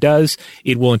if it does,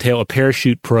 it will entail a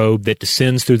parachute probe that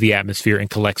descends through the atmosphere and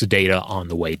collects data on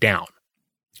the way down.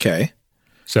 Okay.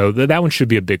 So that one should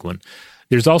be a big one.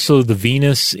 There's also the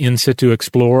Venus In Situ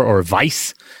Explorer, or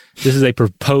VICE. This is a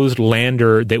proposed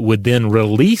lander that would then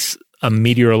release a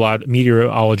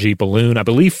meteorology balloon, I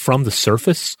believe, from the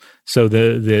surface. So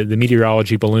the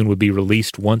meteorology balloon would be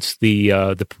released once the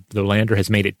lander has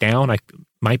made it down. I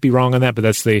might be wrong on that, but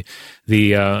that's the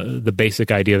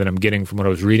basic idea that I'm getting from what I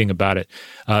was reading about it.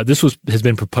 This has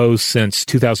been proposed since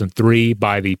 2003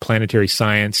 by the Planetary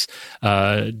Science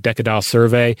Decadal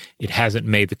Survey. It hasn't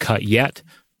made the cut yet,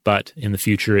 but in the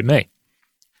future it may.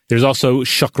 There's also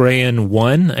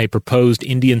Chandrayaan-1, a proposed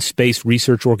Indian Space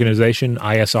Research Organization,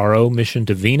 ISRO, mission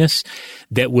to Venus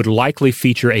that would likely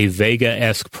feature a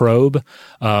Vega-esque probe.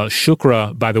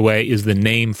 Shukra, by the way, is the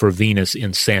name for Venus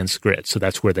in Sanskrit, so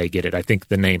that's where they get it. I think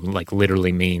the name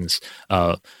literally means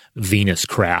Venus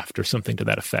craft or something to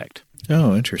that effect.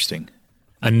 Oh, interesting.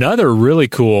 Another really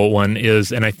cool one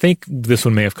is, and I think this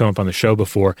one may have come up on the show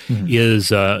before,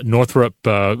 is Northrop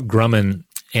Grumman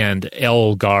and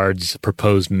Elgaard's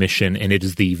proposed mission, and it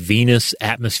is the Venus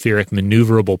Atmospheric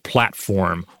Maneuverable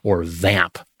Platform, or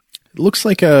VAMP. It looks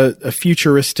like a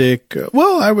futuristic,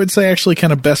 I would say actually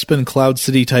kind of Bespin Cloud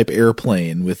City type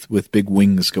airplane with big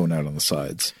wings going out on the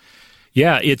sides.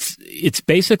 Yeah, it's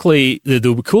basically,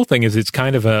 the cool thing is it's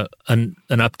kind of an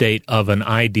update of an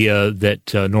idea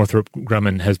that Northrop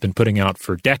Grumman has been putting out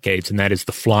for decades, and that is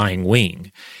the flying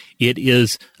wing. It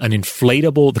is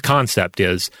the concept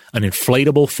is an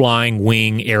inflatable flying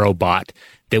wing aerobot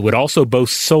that would also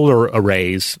boast solar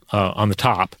arrays on the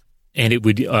top, and it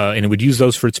would use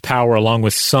those for its power, along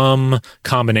with some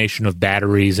combination of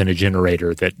batteries and a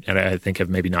generator that I think have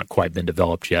maybe not quite been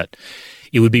developed yet.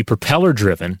 It would be propeller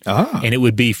driven, and it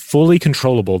would be fully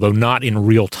controllable, though not in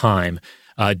real time.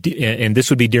 And this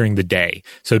would be during the day.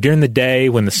 So during the day,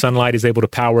 when the sunlight is able to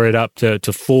power it up to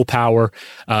full power,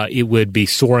 it would be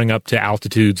soaring up to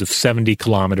altitudes of 70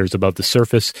 kilometers above the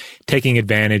surface, taking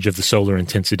advantage of the solar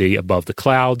intensity above the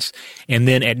clouds. And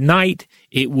then at night,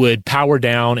 it would power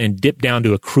down and dip down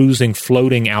to a cruising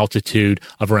floating altitude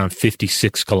of around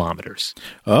 56 kilometers.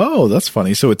 Oh, that's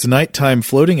funny. So its nighttime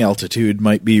floating altitude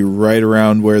might be right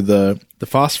around where the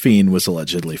phosphine was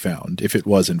allegedly found, if it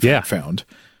was in fact found.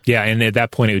 Yeah, and at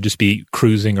that point, it would just be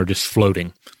cruising or just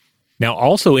floating. Now,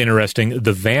 also interesting,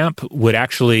 the VAMP would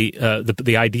actually,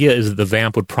 the idea is that the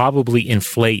VAMP would probably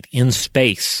inflate in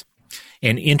space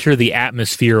and enter the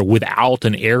atmosphere without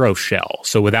an aeroshell,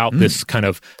 so without this kind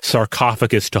of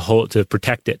sarcophagus to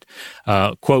protect it.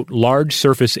 Quote, large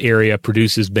surface area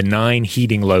produces benign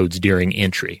heating loads during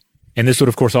entry. And this would,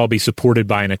 of course, all be supported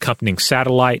by an accompanying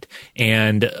satellite,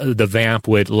 and the VAMP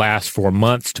would last for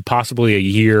months to possibly a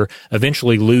year,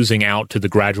 eventually losing out to the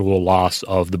gradual loss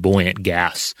of the buoyant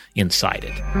gas inside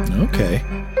it. Okay.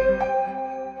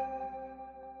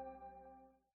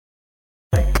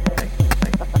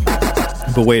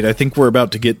 But wait, I think we're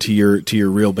about to get to your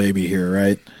real baby here,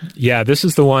 right? Yeah, this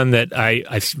is the one that I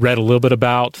read a little bit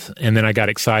about, and then I got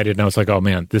excited, and I was like, oh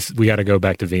man, we got to go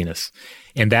back to Venus.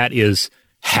 And that is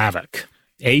HAVOC.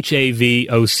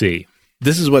 HAVOC.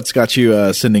 This is what's got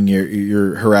you sending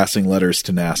your harassing letters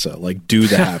to NASA. Like, do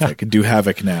the HAVOC. Do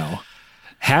HAVOC now.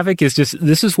 HAVOC is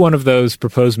this is one of those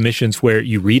proposed missions where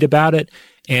you read about it,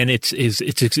 and it's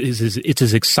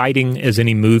as exciting as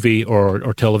any movie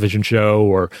or television show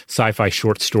or sci-fi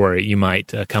short story you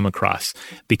might come across,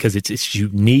 because it's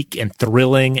unique and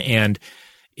thrilling, and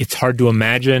it's hard to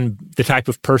imagine the type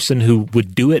of person who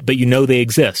would do it, but they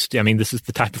exist. I mean, this is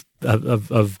the type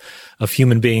of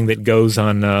human being that goes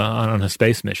on a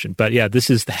space mission. But yeah, this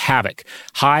is the HAVOC,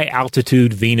 High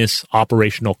Altitude Venus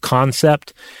Operational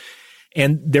Concept.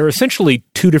 And there are essentially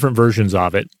two different versions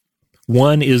of it.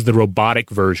 One is the robotic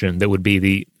version that would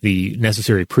be the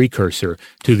necessary precursor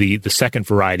to the second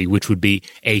variety, which would be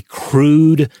a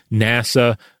crewed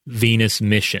NASA Venus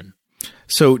mission.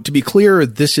 So to be clear,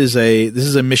 this is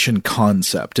a mission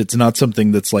concept. It's not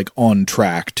something that's like on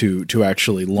track to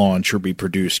actually launch or be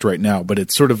produced right now, but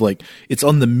it's sort of like it's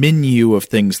on the menu of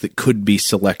things that could be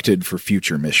selected for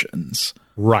future missions.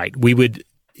 Right. We would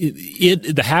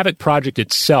the Havoc project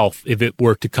itself, if it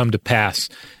were to come to pass,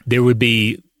 there would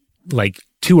be like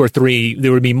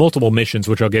there would be multiple missions,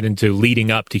 which I'll get into, leading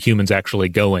up to humans actually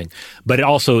going. But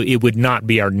it would not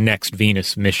be our next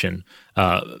Venus mission,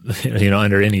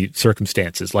 under any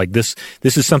circumstances. Like this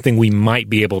is something we might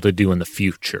be able to do in the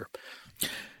future.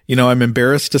 I'm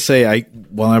embarrassed to say,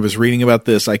 while I was reading about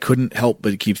this, I couldn't help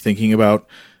but keep thinking about,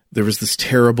 there was this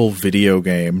terrible video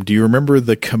game. Do you remember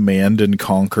the Command and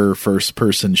Conquer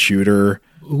first-person shooter?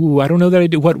 Ooh, I don't know that I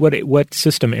do. What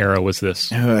system era was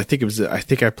this? I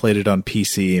think I played it on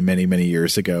PC many, many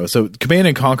years ago. So Command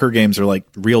and Conquer games are like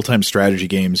real-time strategy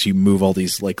games. You move all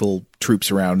these like little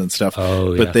troops around and stuff.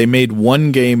 Oh, yeah. But they made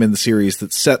one game in the series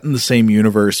that's set in the same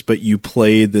universe, but you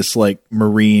play this like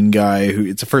Marine guy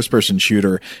it's a first-person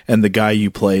shooter, and the guy you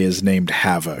play is named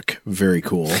Havoc. Very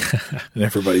cool. And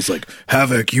everybody's like,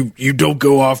 Havoc, you don't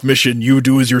go off mission. You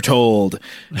do as you're told.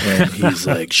 And he's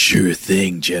like, sure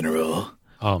thing, General.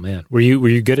 Oh man, were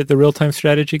you good at the real time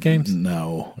strategy games?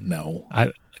 No.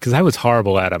 Because I was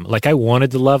horrible at them. Like I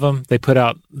wanted to love them. They put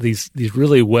out these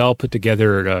really well put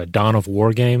together Dawn of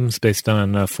War games based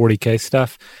on 40K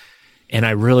stuff, and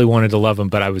I really wanted to love them,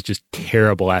 but I was just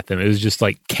terrible at them. It was just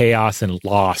like chaos and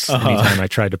loss anytime I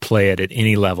tried to play it at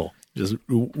any level. Just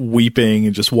weeping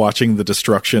and just watching the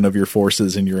destruction of your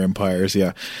forces and your empires.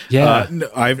 Yeah.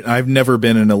 I've never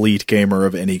been an elite gamer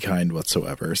of any kind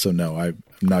whatsoever. So no, I'm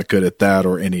not good at that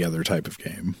or any other type of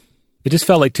game. It just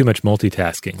felt like too much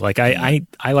multitasking. Like I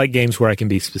like games where I can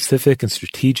be specific and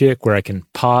strategic, where I can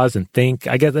pause and think.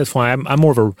 I guess that's why I'm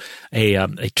more of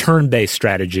a turn-based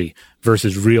strategy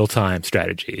versus real-time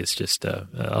strategy. It's just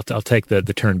I'll take the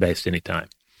turn-based anytime.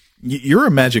 You're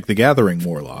a Magic the Gathering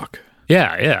warlock.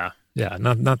 Yeah.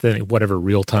 Not that whatever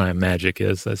real-time magic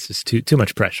is. That's just too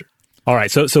much pressure. All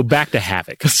right, so back to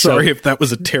Havoc. Sorry if that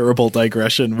was a terrible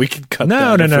digression. We can cut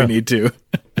that if we need to.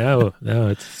 No,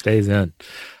 it stays in.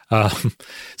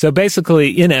 So basically,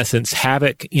 in essence,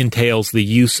 Havoc entails the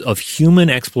use of human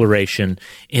exploration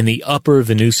in the upper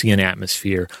Venusian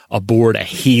atmosphere aboard a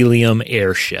helium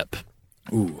airship.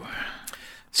 Ooh.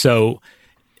 So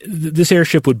this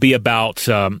airship would be about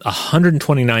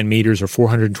 129 meters or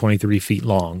 423 feet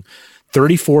long,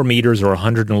 34 meters or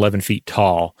 111 feet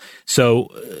tall. So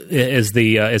as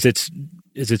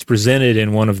it's presented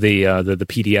in one of the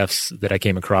PDFs that I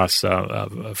came across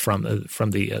from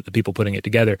the people putting it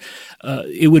together,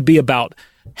 it would be about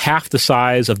half the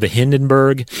size of the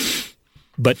Hindenburg,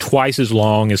 but twice as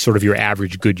long as sort of your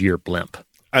average Goodyear blimp.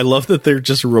 I love that they're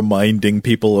just reminding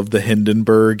people of the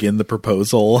Hindenburg in the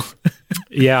proposal.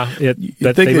 Yeah,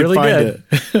 but they really did.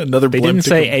 Another they blimp didn't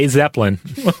say a Zeppelin.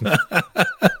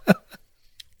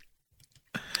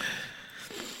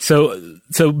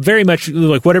 So very much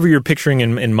like whatever you're picturing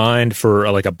in mind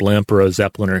for like a blimp or a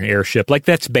Zeppelin or an airship, like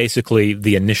that's basically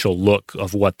the initial look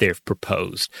of what they've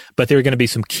proposed. But there are going to be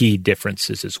some key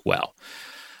differences as well.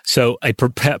 So a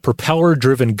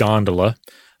propeller-driven gondola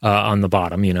on the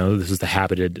bottom, this is the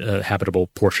habitable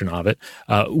portion of it,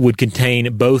 would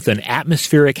contain both an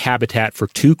atmospheric habitat for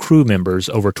 2 crew members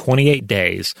over 28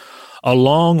 days,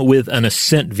 along with an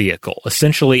ascent vehicle,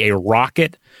 essentially a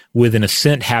rocket with an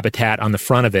ascent habitat on the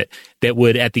front of it that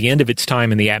would, at the end of its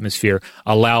time in the atmosphere,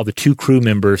 allow the 2 crew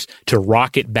members to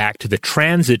rocket back to the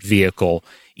transit vehicle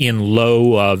in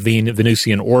low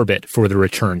Venusian orbit for the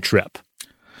return trip.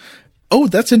 Oh,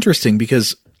 that's interesting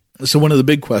because so one of the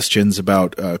big questions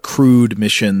about crewed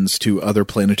missions to other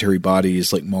planetary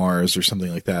bodies like Mars or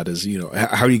something like that is,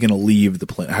 how are you going to leave the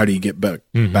planet? How do you get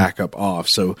back up off?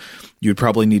 So you'd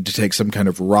probably need to take some kind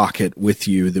of rocket with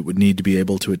you that would need to be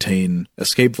able to attain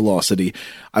escape velocity.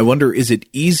 I wonder, is it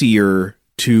easier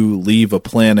to leave a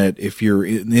planet if you're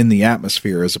in the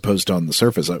atmosphere as opposed to on the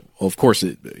surface? Well, of course,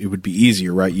 it would be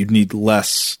easier, right? You'd need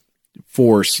less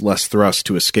force, less thrust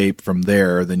to escape from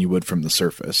there than you would from the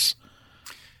surface.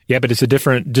 Yeah, but it's a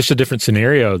different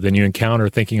scenario than you encounter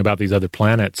thinking about these other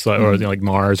planets or like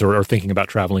Mars or thinking about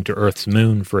traveling to Earth's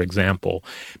moon, for example.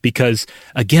 Because,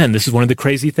 again, this is one of the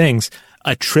crazy things.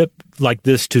 A trip like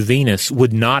this to Venus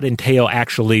would not entail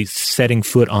actually setting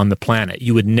foot on the planet.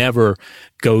 You would never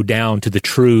go down to the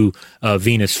true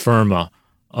Venus Firma.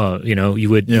 You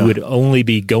would only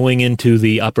be going into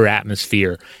the upper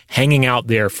atmosphere, hanging out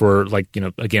there for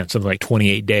again, something like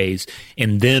 28 days,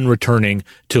 and then returning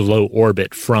to low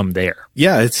orbit from there.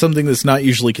 Yeah, it's something that's not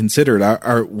usually considered.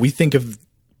 We think of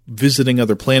visiting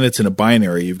other planets in a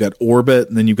binary. You've got orbit,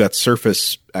 and then you've got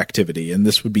surface activity, and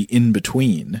this would be in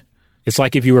between. It's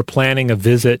like if you were planning a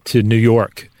visit to New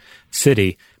York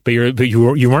City, but you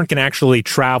weren't going to actually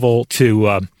travel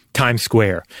to Times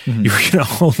Square. Mm-hmm. You were going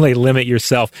to only limit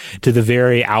yourself to the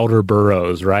very outer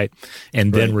boroughs, right?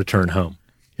 And then return home.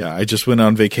 Yeah, I just went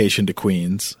on vacation to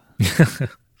Queens.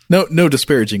 No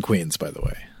disparaging Queens, by the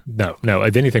way. No.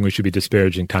 If anything, we should be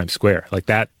disparaging Times Square. Like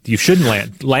that, you shouldn't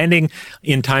land. Landing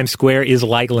in Times Square is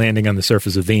like landing on the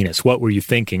surface of Venus. What were you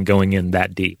thinking going in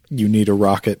that deep? You need a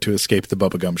rocket to escape the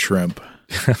bubblegum shrimp.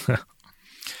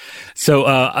 So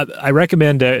I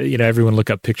recommend everyone look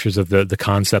up pictures of the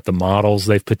concept, the models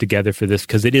they've put together for this,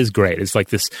 because it is great. It's like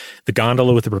the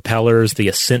gondola with the propellers, the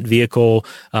ascent vehicle.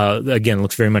 Again,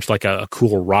 looks very much like a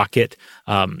cool rocket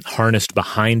harnessed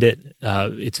behind it.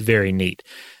 It's very neat.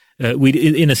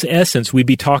 In essence, we'd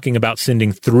be talking about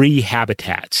sending 3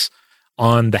 habitats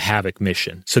on the Havoc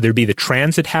mission. So there'd be the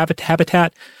transit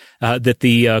habitat that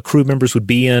the crew members would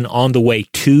be in on the way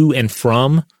to and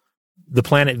from the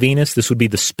planet Venus. This would be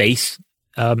the space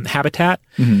habitat.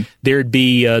 Mm-hmm. There'd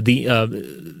be and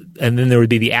then there would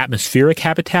be the atmospheric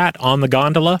habitat on the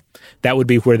gondola. That would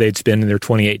be where they'd spend their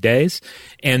 28 days,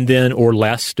 and then or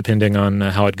less, depending on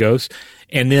how it goes.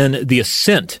 And then the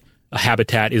ascent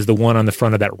habitat is the one on the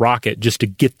front of that rocket, just to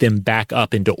get them back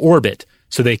up into orbit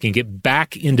so they can get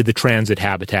back into the transit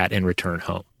habitat and return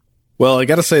home. Well, I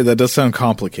got to say, that does sound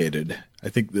complicated. I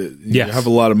think that you have a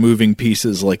lot of moving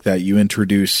pieces like that. You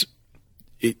introduce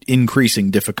increasing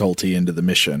difficulty into the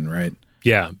mission, right?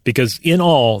 Yeah, because in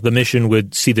all, the mission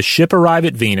would see the ship arrive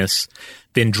at Venus,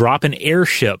 then drop an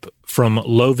airship from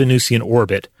low Venusian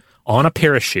orbit on a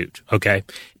parachute, okay?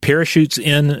 Parachutes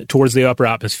in towards the upper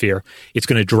atmosphere. It's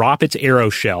going to drop its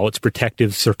aeroshell, its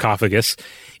protective sarcophagus.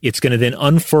 It's going to then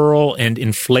unfurl and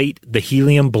inflate the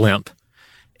helium blimp.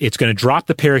 It's going to drop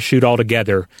the parachute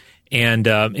altogether, and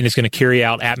it's going to carry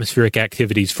out atmospheric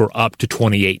activities for up to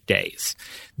 28 days.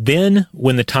 Then,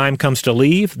 when the time comes to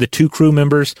leave, the 2 crew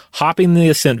members hop in the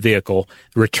ascent vehicle,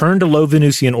 return to low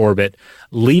Venusian orbit,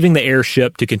 leaving the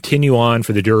airship to continue on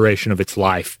for the duration of its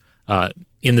life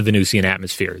in the Venusian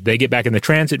atmosphere. They get back in the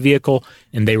transit vehicle,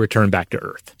 and they return back to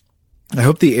Earth. I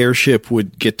hope the airship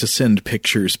would get to send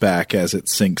pictures back as it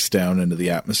sinks down into the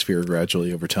atmosphere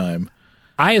gradually over time.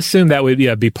 I assume that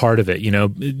would be part of it,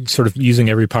 sort of using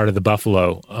every part of the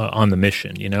buffalo on the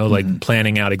mission, like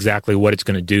planning out exactly what it's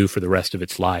going to do for the rest of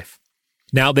its life.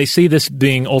 Now, they see this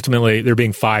being there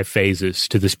being 5 phases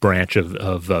to this branch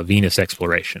of Venus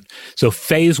exploration. So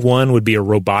phase 1 would be a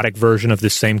robotic version of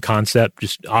this same concept,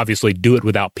 just obviously do it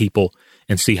without people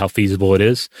and see how feasible it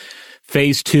is.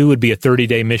 Phase 2 would be a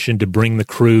 30-day mission to bring the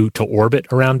crew to orbit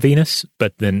around Venus,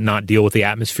 but then not deal with the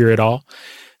atmosphere at all.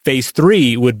 Phase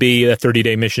 3 would be a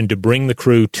 30-day mission to bring the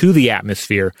crew to the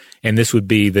atmosphere, and this would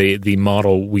be the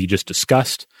model we just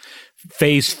discussed.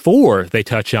 Phase 4, they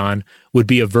touch on, would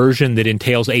be a version that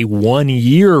entails a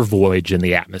 1-year voyage in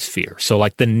the atmosphere. So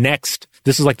like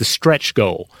this is like the stretch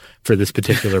goal for this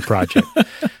particular project.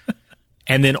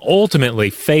 And then ultimately,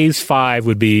 Phase 5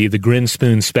 would be the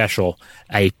Grinspoon Special,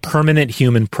 a permanent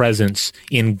human presence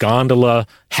in gondola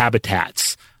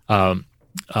habitats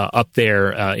up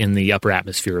there in the upper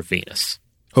atmosphere of Venus.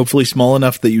 Hopefully small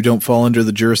enough that you don't fall under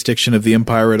the jurisdiction of the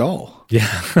Empire at all.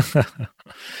 Yeah.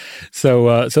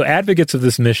 So advocates of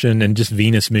this mission and just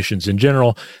Venus missions in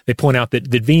general, they point out that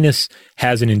Venus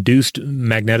has an induced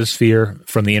magnetosphere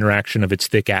from the interaction of its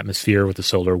thick atmosphere with the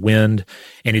solar wind,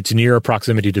 and its nearer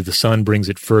proximity to the sun brings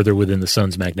it further within the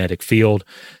sun's magnetic field.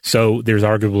 So there's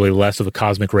arguably less of a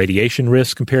cosmic radiation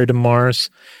risk compared to Mars.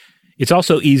 It's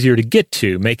also easier to get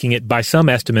to, making it, by some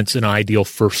estimates, an ideal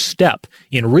first step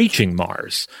in reaching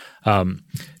Mars.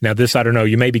 Now this, I don't know,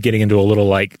 you may be getting into a little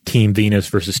like Team Venus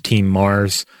versus Team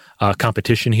Mars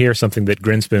competition here, something that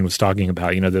Grinspoon was talking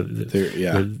about,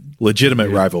 the legitimate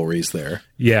rivalries there.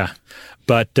 Yeah.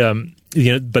 But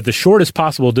the shortest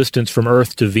possible distance from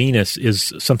Earth to Venus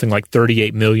is something like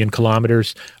 38 million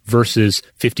kilometers versus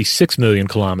 56 million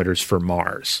kilometers for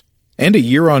Mars. And a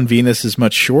year on Venus is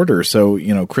much shorter, so,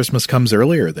 Christmas comes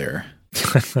earlier there.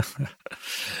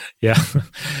 Yeah.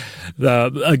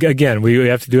 Again, we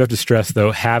have to stress,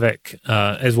 though, Havoc,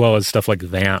 as well as stuff like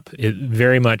VAMP, it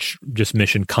very much just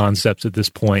mission concepts at this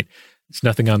point. It's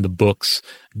nothing on the books.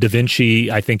 Da Vinci,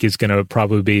 I think, is going to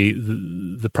probably be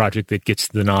the project that gets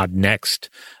the nod next.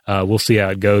 We'll see how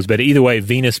it goes. But either way,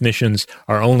 Venus missions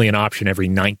are only an option every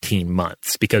 19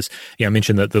 months because, I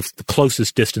mentioned that the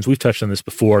closest distance, we've touched on this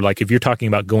before, like if you're talking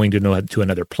about going to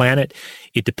another planet,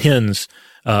 it depends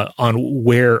on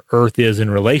where Earth is in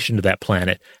relation to that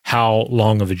planet, how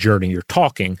long of a journey you're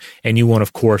talking. And you want,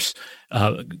 of course,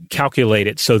 calculate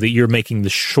it so that you're making the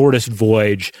shortest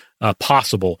voyage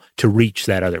possible to reach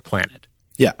that other planet.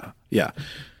 Yeah.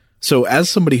 So as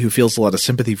somebody who feels a lot of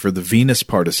sympathy for the Venus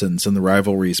partisans and the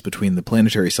rivalries between the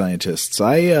planetary scientists,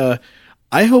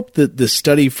 I hope that the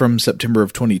study from September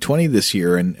of 2020 this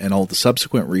year and all the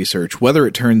subsequent research, whether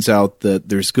it turns out that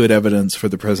there's good evidence for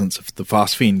the presence of the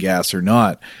phosphine gas or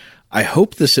not, I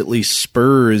hope this at least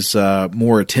spurs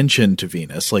more attention to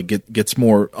Venus, like gets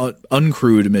more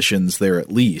uncrewed missions there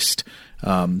at least,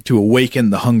 to awaken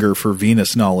the hunger for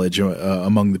Venus knowledge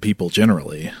among the people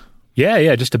generally.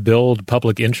 Yeah, just to build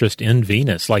public interest in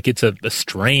Venus. Like, it's a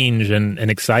strange and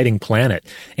exciting planet.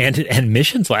 And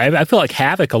missions, I feel like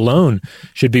Havoc alone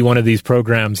should be one of these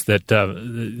programs that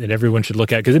everyone should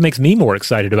look at, because it makes me more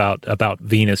excited about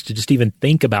Venus, to just even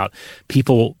think about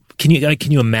people. Can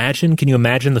you imagine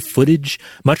the footage,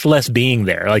 much less being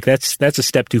there? Like, that's a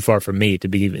step too far for me to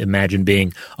imagine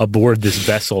being aboard this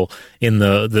vessel in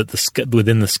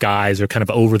within the skies or kind of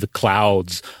over the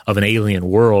clouds of an alien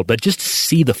world. But just to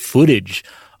see the footage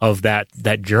of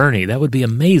that journey, that would be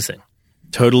amazing.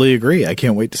 Totally agree. I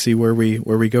can't wait to see where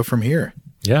we go from here.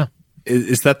 Yeah.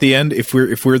 Is that the end? If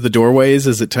we're the doorways,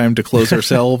 is it time to close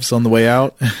ourselves on the way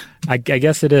out? I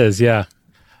guess it is. Yeah.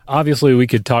 Obviously, we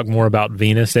could talk more about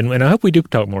Venus, and I hope we do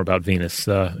talk more about Venus.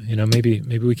 Maybe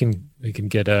we can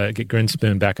get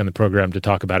Grinspoon back on the program to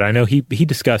talk about it. I know he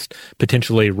discussed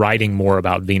potentially writing more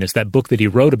about Venus. That book that he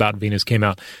wrote about Venus came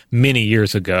out many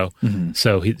years ago,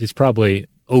 so it's probably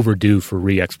overdue for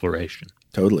re-exploration.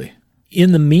 Totally.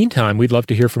 In the meantime, we'd love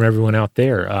to hear from everyone out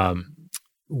there.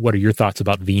 What are your thoughts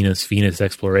about Venus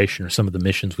exploration, or some of the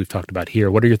missions we've talked about here?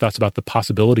 What are your thoughts about the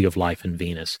possibility of life in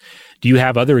Venus? Do you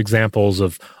have other examples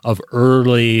of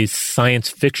early science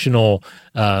fictional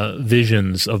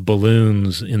visions of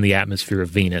balloons in the atmosphere of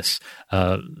Venus?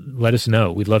 Let us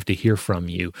know. We'd love to hear from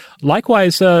you.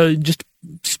 Likewise, just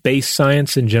space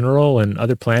science in general and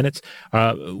other planets.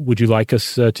 Would you like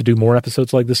us to do more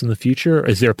episodes like this in the future?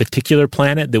 Is there a particular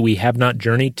planet that we have not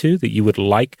journeyed to that you would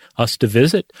like us to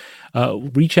visit?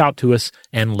 Reach out to us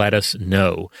and let us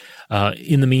know.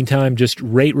 In the meantime, just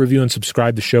rate, review, and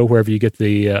subscribe the show wherever you get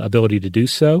the ability to do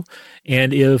so.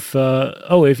 And if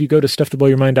you go to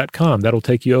stufftoblowyourmind.com, that'll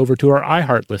take you over to our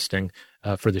iHeart listing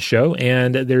for the show,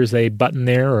 and there's a button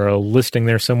there or a listing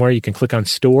there somewhere. You can click on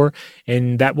store,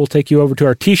 and that will take you over to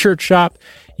our t-shirt shop.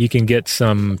 You can get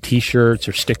some t-shirts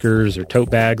or stickers or tote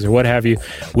bags or what have you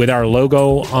with our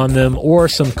logo on them, or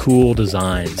some cool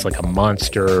designs like a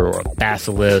monster or a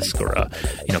basilisk or a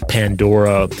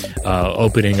Pandora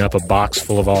opening up a box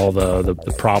full of all the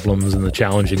problems and the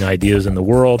challenging ideas in the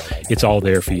world. It's all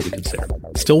there for you to consider.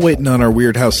 Still waiting on our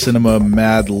Weird House Cinema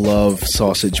Mad Love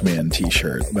Sausage Man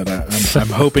t-shirt, but I'm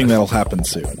hoping that'll happen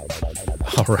soon.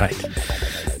 All right.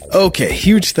 Okay,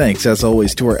 huge thanks, as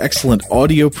always, to our excellent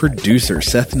audio producer,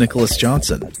 Seth Nicholas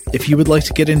Johnson. If you would like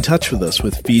to get in touch with us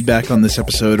with feedback on this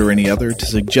episode or any other, to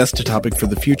suggest a topic for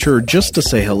the future, or just to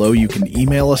say hello, you can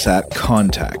email us at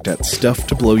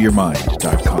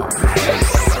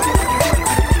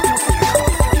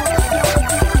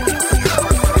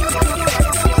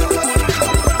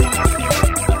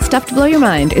Stuff to Blow Your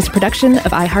Mind is a production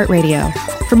of iHeartRadio.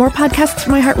 For more podcasts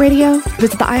from iHeartRadio,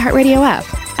 visit the iHeartRadio app,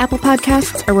 Apple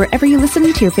Podcasts, or wherever you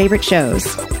listen to your favorite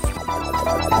shows.